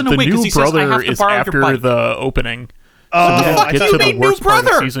 That's Revels in a way, because he says, I have to borrow your bike. The opening. What the fuck do you mean new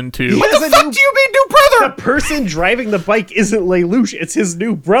brother? Season 2. What the fuck do you mean new brother? The person driving the bike isn't Lelouch, it's his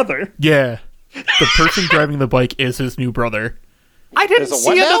new brother. Yeah. The person driving the bike is his new brother. I didn't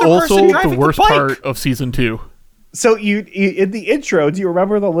see another person driving the bike. Also, the worst part of season 2. So you in the intro, do you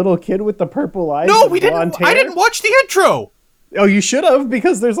remember the little kid with the purple eyes? No, we didn't. I didn't watch the intro. Oh, you should have,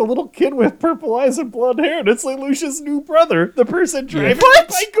 because there's a little kid with purple eyes and blonde hair, and it's Lelouch's new brother, the person driving the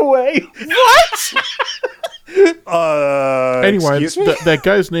bike away. What? Anyway, that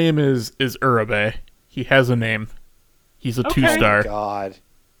guy's name is Urabe. He has a name. He's a 2-star. Oh my god.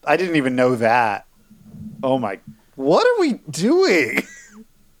 I didn't even know that. Oh my... What are we doing?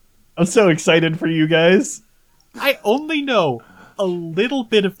 I'm so excited for you guys. I only know a little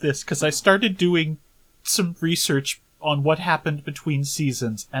bit of this because I started doing some research on what happened between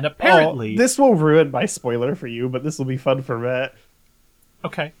seasons, and apparently... this will ruin my spoiler for you, but this will be fun for Matt.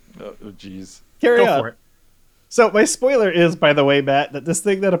 Okay. Oh, jeez. Carry Go on. for it. So my spoiler is, by the way, Matt, that this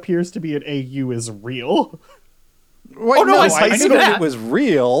thing that appears to be an AU is real. Wait, oh, no, I knew that. It was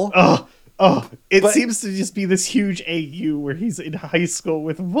real. It seems to just be this huge AU where he's in high school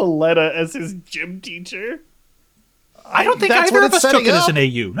with Valletta as his gym teacher. I don't think either of us took it as an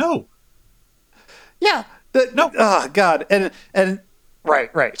AU. No. Yeah. No. Oh God. And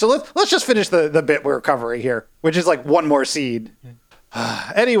right. So let's just finish the bit we're covering here, which is like one more scene.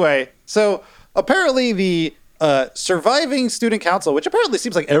 Anyway, so apparently the surviving student council, which apparently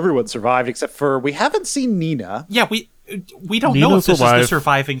seems like everyone survived except for we haven't seen Nina. Yeah, we don't know if this is the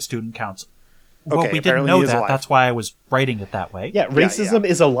surviving student council. Well, Okay, we didn't know that. That's why I was writing it that way. Yeah, racism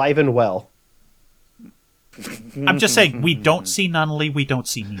is alive and well. I'm just saying, we don't see Nunnally, we don't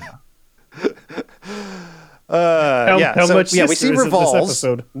see Nina. How much we see Revolves. This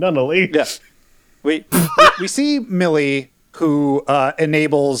episode? Nunnally. Yeah. We see Millie, who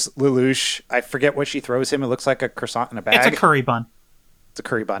enables Lelouch. I forget what she throws him. It looks like a croissant in a bag. It's a curry bun. It's a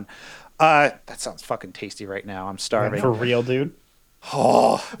curry bun. That sounds fucking tasty right now. I'm starving. For real, dude.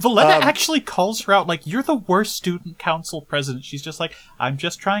 Oh, Valletta actually calls her out like, you're the worst student council president. She's just like, I'm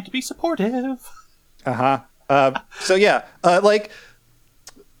just trying to be supportive. So yeah, like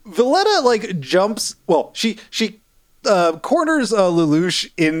Valletta like jumps. Well, she corners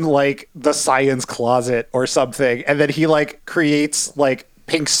Lelouch in like the science closet or something, and then he like creates like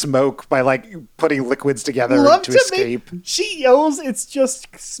pink smoke by like putting liquids together to escape. She yells, "It's just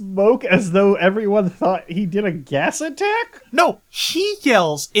smoke," as though everyone thought he did a gas attack. No, he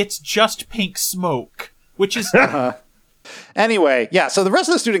yells, "It's just pink smoke," which is. Anyway, yeah. So the rest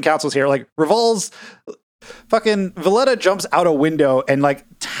of the student council's here. Like Revolves, fucking Valletta jumps out a window and like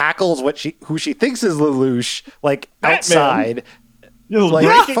tackles who she thinks is Lelouch, like outside. Just like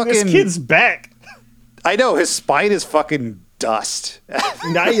breaking fucking, this kid's back. I know, his spine is fucking dust.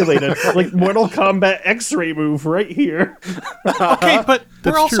 Annihilated. Like Mortal Kombat X-ray move right here. Okay, but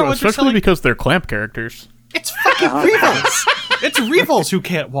that's we're also true, especially because they're clamp characters. It's fucking Revels. It's Revels who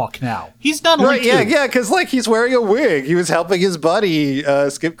can't walk now. He's not right. Yeah, because like he's wearing a wig. He was helping his buddy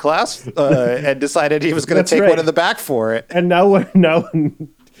skip class and decided he was going to take one in the back for it. And now in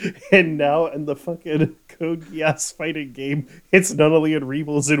the fucking Code Geass fighting game, it's Nunnally and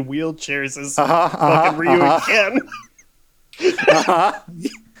Revels in wheelchairs as fucking Ryu again.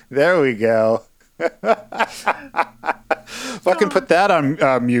 There we go. Fucking put that on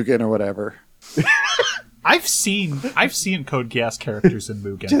Mugen or whatever. I've seen Code Geass characters in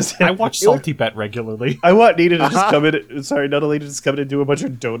Mugen. I watch Salty Bet regularly. I want Nina to just come in. Sorry, Nunnally to just come in and do a bunch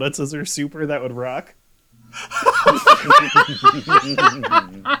of donuts as her super. That would rock.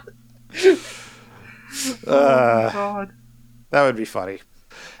 Oh God, that would be funny.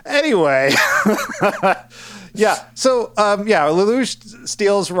 Anyway, yeah. So Lelouch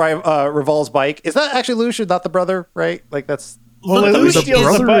steals Revol's bike. Is that actually Lelouch, not the brother? Right? Like that's. Well, Lelouch the steals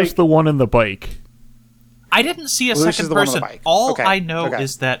brother the bike. is the one in the bike. I didn't see a Lelouch second person. All I know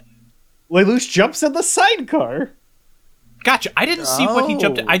is that Lelouch jumps in the sidecar. Gotcha. I didn't see what he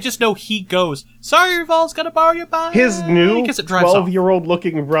jumped in. I just know he goes, "Sorry, Revol's gonna borrow your bike." His new 12-year-old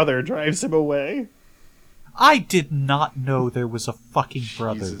looking brother drives him away. I did not know there was a fucking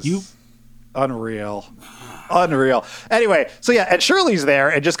brother. Jesus. Unreal. Anyway, so yeah, and Shirley's there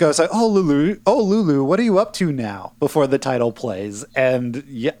and just goes like, "Oh Lulu, what are you up to now?" Before the title plays, and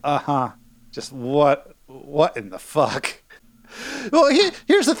just what in the fuck? Well,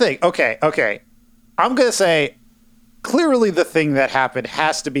 here's the thing. Okay. I'm going to say clearly the thing that happened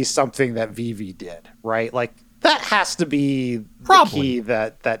has to be something that Vivi did, right? Like that has to be Probably the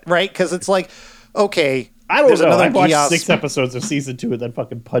key that right? Because it's like, okay, I don't know. another I watched Gios 6 episodes of season 2 and then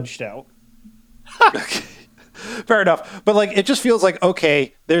fucking punched out. Okay. Fair enough. But like, it just feels like,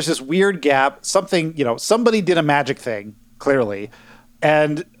 okay, there's this weird gap. Something, somebody did a magic thing, clearly.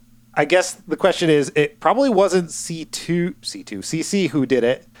 And I guess the question is, it probably wasn't CC who did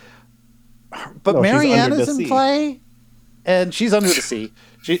it. But No, Marianne she's is under the in sea. play. And she's under the sea.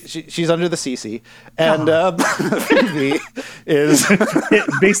 She's under the CC. And Vivi is...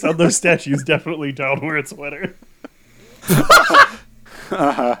 Based on those statues, definitely down where it's wetter.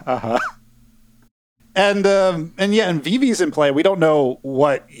 And Vivi's in play. We don't know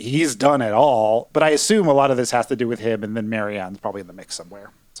what he's done at all, but I assume a lot of this has to do with him, and then Marianne's probably in the mix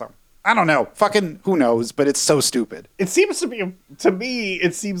somewhere. So I don't know. Fucking who knows? But it's so stupid. It seems to me,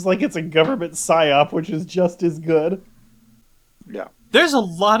 it seems like it's a government psyop, which is just as good. Yeah. There's a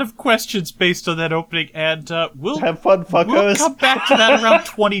lot of questions based on that opening, and we'll Have fun, fuckos. We'll come back to that around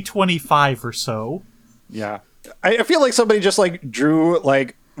 2025 or so. Yeah. I feel like somebody just like drew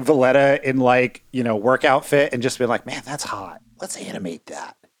like Valletta in like, work outfit and just been like, man, that's hot. Let's animate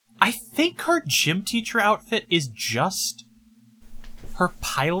that. I think her gym teacher outfit is just her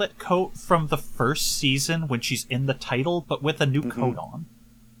pilot coat from the first season when she's in the title, but with a new coat on.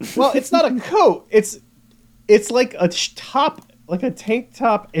 Well, it's not a coat. It's like a top, like a tank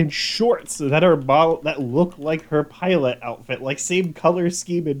top and shorts that look like her pilot outfit, like same color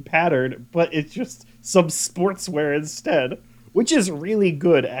scheme and pattern, but it's just some sportswear instead, which is really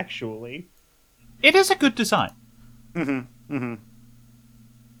good, actually. It is a good design.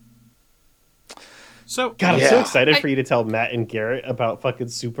 So, God, I'm so excited for you to tell Matt and Garrett about fucking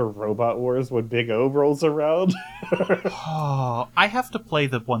Super Robot Wars when Big O rolls around. I have to play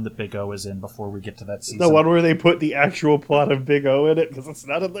the one that Big O is in before we get to that season. The one where they put the actual plot of Big O in it, because it's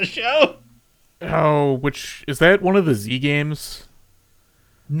not in the show. Oh, which is that one of the Z games?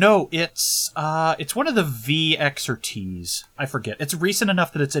 No, it's one of the V X or T's. I forget. It's recent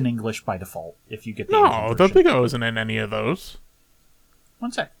enough that it's in English by default. If you get the No, Asian the version. Big O isn't in any of those.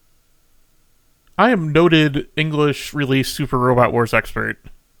 One sec. I am noted English release Super Robot Wars expert.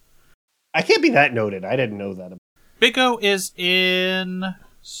 I can't be that noted. I didn't know that. Big O is in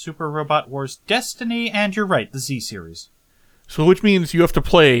Super Robot Wars Destiny, and you're right, the Z series. So which means you have to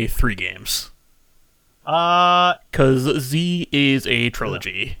play 3 games. Because Z is a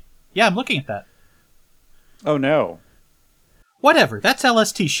trilogy. Yeah, I'm looking at that. Oh, no. Whatever, that's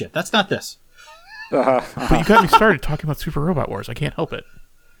LST shit. That's not this. But you got me started talking about Super Robot Wars. I can't help it.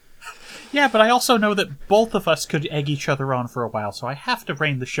 Yeah, but I also know that both of us could egg each other on for a while, so I have to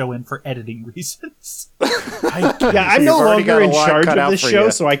rein the show in for editing reasons. Yeah, I'm no already got longer a in lot charge cut of out this for show,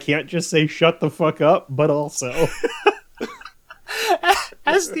 you. so I can't just say shut the fuck up, but also...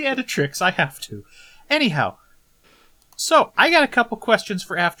 As the editrix, I have to. Anyhow, so I got a couple questions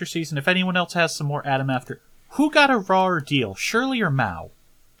for after season. If anyone else has some more, Adam after. Who got a raw deal, Shirley or Mao?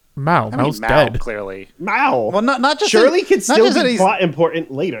 Mao's Mao, dead. clearly. Wow. Well, not just Shirley can still be he's- plot important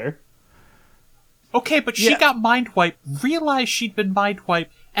later. Okay, but she got mind wiped, realized she'd been mind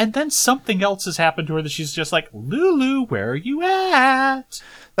wiped, and then something else has happened to her that she's just like, Lulu, where are you at?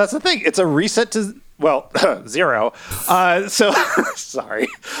 That's the thing. It's a reset to 0. So sorry.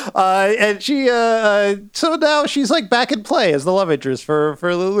 And she so now she's like back in play as the love interest for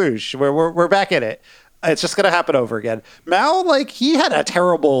Lelouch. We're back in it. It's just gonna happen over again. Mao, like, he had a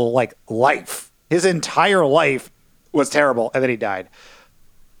terrible like life. His entire life was terrible, and then he died.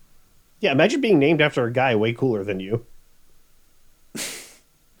 Yeah, imagine being named after a guy way cooler than you.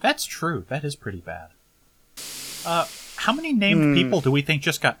 That's true. That is pretty bad. How many named people do we think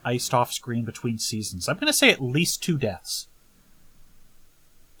just got iced off screen between seasons? I'm going to say at least 2 deaths.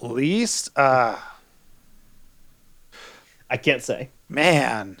 Least, I can't say.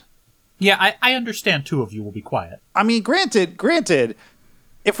 man. Yeah, I understand 2 of you will be quiet. I mean, granted,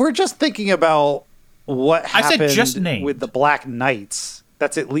 if we're just thinking about what I said happened just named. with the Black Knights,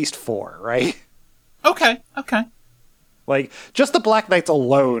 that's at least 4, right? Okay. Like, just the Black Knights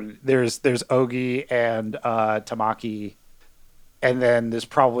alone, there's Ogi and Tamaki, and then there's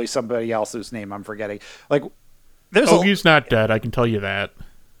probably somebody else whose name I'm forgetting. Like, there's Ogi's not dead, I can tell you that.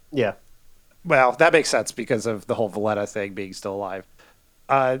 Yeah. well, that makes sense because of the whole Valletta thing being still alive.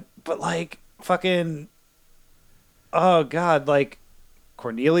 But like, fucking, oh god, like,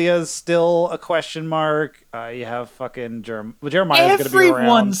 Cornelia's still a question mark. You have fucking Jeremiah's gonna be around.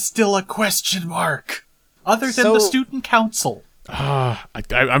 Everyone's still a question mark, other than So- the student council.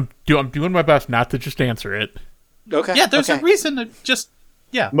 I'm doing my best not to just answer it. Okay. Yeah, there's okay. a reason to just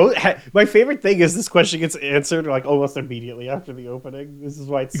Yeah. My favorite thing is this question gets answered like almost immediately after the opening. This is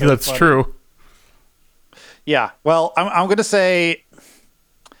why it's so That's funny. true. Yeah. Well, I'm going to say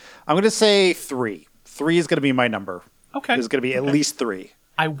 3. 3 is going to be my number. Okay. It's going to be at least 3.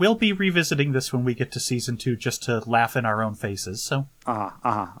 I will be revisiting this when we get to season 2 just to laugh in our own faces, so...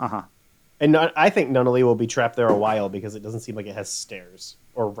 And I think Nunnally will be trapped there a while because it doesn't seem like it has stairs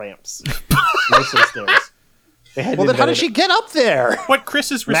or ramps. Mostly stairs. Well, then how did she get up there? What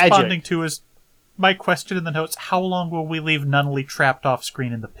Chris is responding to is my question in the notes, how long will we leave Nunnally trapped off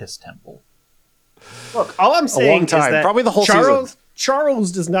screen in the Piss Temple? Look, all I'm saying is that probably the whole season.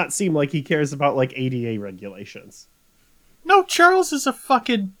 Charles does not seem like he cares about like ADA regulations. No, Charles is a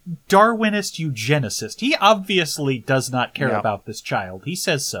fucking Darwinist eugenicist. He obviously does not care about this child. He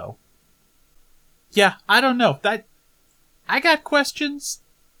says so. Yeah, I don't know. I got questions.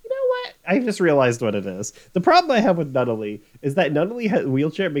 You know what? I just realized what it is. The problem I have with Nunnally is that Nunnally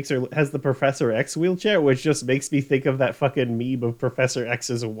wheelchair has the Professor X wheelchair, which just makes me think of that fucking meme of Professor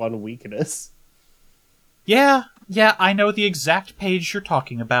X's one weakness. Yeah, I know the exact page you're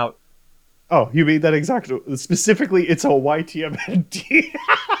talking about. Oh, you mean that exact... Specifically, it's a YTMNT.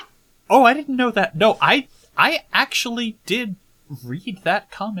 Oh, I didn't know that. No, I actually did read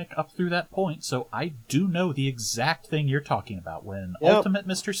that comic up through that point, so I do know the exact thing you're talking about when Ultimate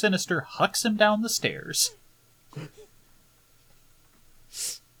Mr. Sinister hucks him down the stairs.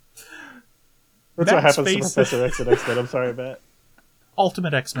 That's what happens to Professor X and X-Men. I'm sorry, Matt.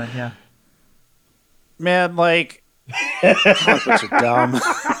 Ultimate X-Men, yeah. Man, like... comic books are dumb.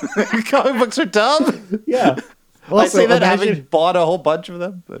 Comic books are dumb? Yeah. Also, I say that having bought a whole bunch of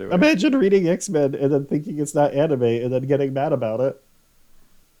them. But anyway. Imagine reading X-Men and then thinking it's not anime and then getting mad about it.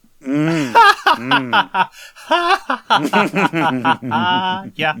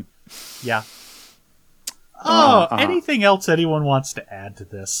 Yeah. Oh, anything else anyone wants to add to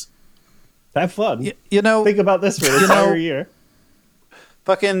this? Have fun. You know, think about this for an entire year.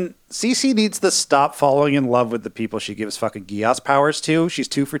 Fucking Cece needs to stop falling in love with the people she gives fucking Gios powers to. She's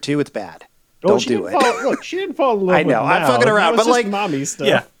 2 for 2. It's bad. Don't do it. Look, she didn't fall in love. I know. I'm fucking around, but like mommy stuff.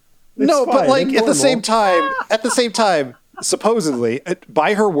 Yeah. No, but like at the same time, supposedly,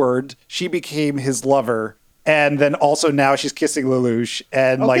 by her word, she became his lover, and then also now she's kissing Lelouch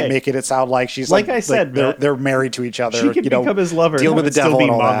and like making it sound like she's like I said, they're married to each other. She can become his lover. Deal with the devil still be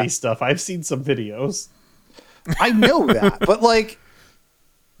and all mommy that stuff. I've seen some videos. I know that, but like.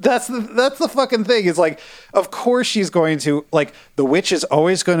 That's the fucking thing. It's like, of course she's going to, like, the witch is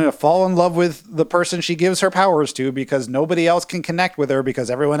always going to fall in love with the person she gives her powers to because nobody else can connect with her because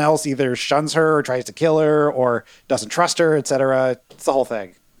everyone else either shuns her or tries to kill her or doesn't trust her, etc. It's the whole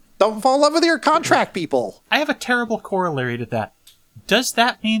thing. Don't fall in love with your contract people. I have a terrible corollary to that. Does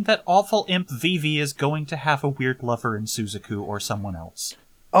that mean that awful imp Vivi is going to have a weird lover in Suzaku or someone else?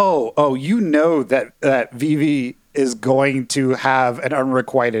 Oh, you know that Vivi is going to have an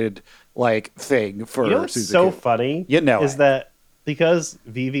unrequited like thing for what's Suzaku. So funny is it. that because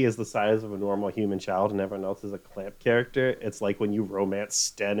Vivi is the size of a normal human child and everyone else is a clamp character, it's like when you romance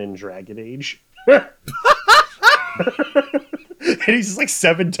Sten in Dragon Age. And he's just like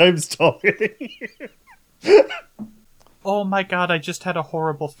 7 times taller than you. Oh my god, I just had a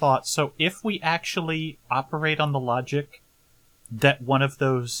horrible thought. So if we actually operate on the logic that one of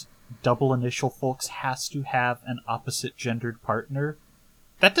those double initial folks has to have an opposite gendered partner,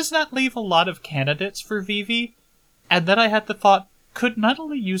 that does not leave a lot of candidates for Vivi. And then I had the thought, could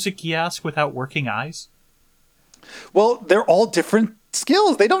Nunnally use a Giask without working eyes? Well, they're all different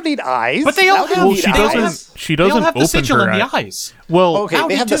skills. They don't need eyes. But they all have. She doesn't have the open sigil her in the eyes. Well, okay,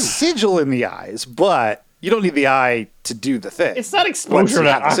 they have the sigil in the eyes, but you don't need the eye to do the thing. It's not exposure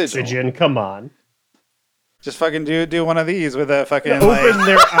to oxygen. Come on. Just fucking do one of these with a fucking open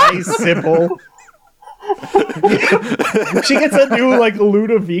their eyes, Sybil. She gets a new like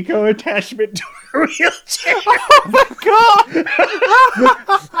Ludovico attachment to her wheelchair. Oh my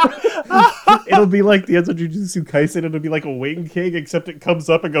god! It'll be like the Enzo Jujutsu Kaisen. It'll be like a Wing King, except it comes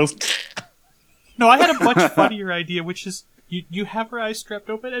up and goes. No, I had a much funnier idea, which is you have her eyes strapped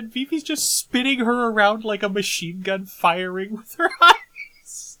open, and Vivi's just spinning her around like a machine gun, firing with her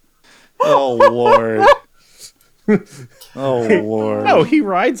eyes. Oh lord. Oh lord. No, he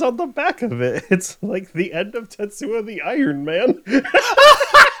rides on the back of it. It's like the end of Tetsuo the Iron Man.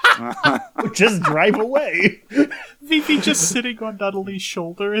 Just drive away. Vivi just sitting on Nunnally's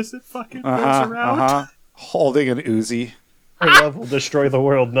shoulder as it fucking goes around. Holding an Uzi. Her love will destroy the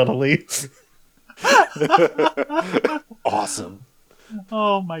world, Nunnally. Awesome.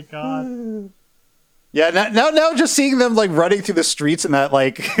 Oh my god. Yeah, now just seeing them like running through the streets in that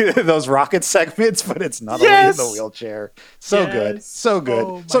like those rocket segments, but it's not only in the wheelchair. So good. So good.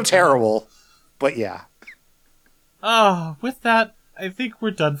 Oh, so my terrible. But yeah. With that, I think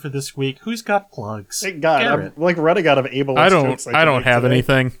we're done for this week. Who's got plugs? Thank God. Garrett. I'm like running out of able. I don't have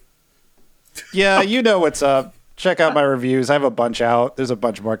anything. Yeah, you know what's up. Check out my reviews. I have a bunch out. There's a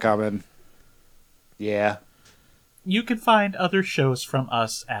bunch more coming. Yeah. You can find other shows from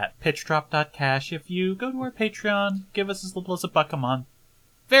us at pitchdrop.cash if you go to our Patreon, give us as little as $1 a month.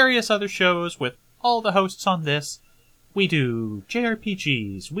 Various other shows with all the hosts on this. We do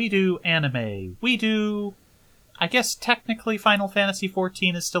JRPGs, we do anime, we do... I guess technically Final Fantasy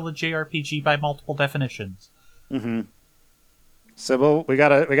XIV is still a JRPG by multiple definitions. Mm-hmm. Sybil, we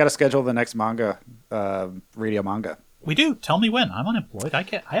gotta schedule the next manga, radio manga. We do. Tell me when. I'm unemployed. I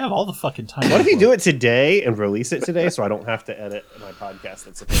have all the fucking time. What if you do it today and release it today so I don't have to edit my podcast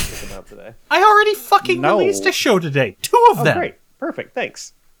that's supposed to come out today? I already fucking released a show today. 2 of them. Great. Perfect.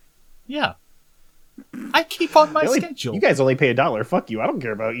 Thanks. Yeah. I keep on my schedule. You guys only pay $1. Fuck you. I don't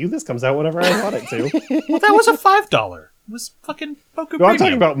care about you. This comes out whenever I want it to. Well, that was a $5. It was fucking Poku No, I'm Premium.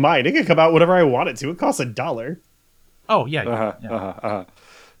 talking about mine. It can come out whenever I want it to. It costs $1. Oh, yeah.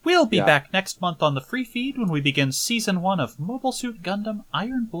 We'll be back next month on the free feed when we begin Season 1 of Mobile Suit Gundam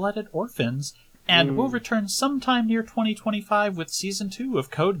Iron-Blooded Orphans, and we'll return sometime near 2025 with Season 2 of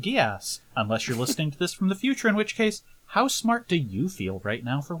Code Geass, unless you're listening to this from the future, in which case, how smart do you feel right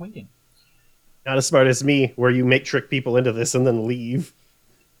now for waiting? Not as smart as me, where you trick people into this and then leave.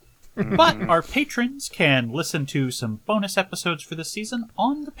 But our patrons can listen to some bonus episodes for this season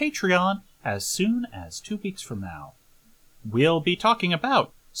on the Patreon as soon as 2 weeks from now. We'll be talking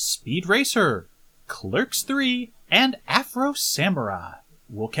about Speed Racer, Clerks 3, and Afro Samurai.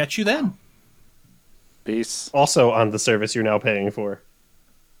 We'll catch you then. Peace. Also on the service you're now paying for.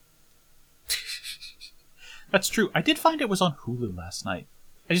 That's true. I did find it was on Hulu last night.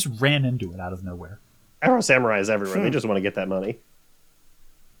 I just ran into it out of nowhere. Arrow Samurai is everywhere. They just want to get that money.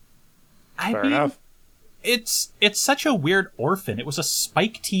 Fair enough. It's such a weird orphan. It was a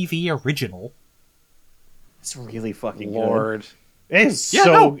Spike TV original. It's really fucking Lord. good. It is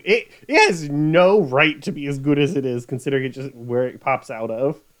it has no right to be as good as it is, considering it just where it pops out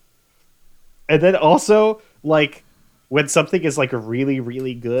of. And then also, like, when something is like really,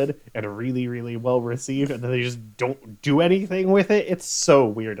 really good and really, really well received, and then they just don't do anything with it, it's so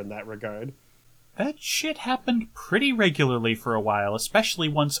weird in that regard. That shit happened pretty regularly for a while, especially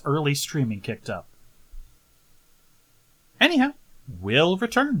once early streaming kicked up. Anyhow, we'll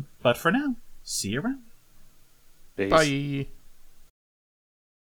return, but for now, see you around. Peace. Bye.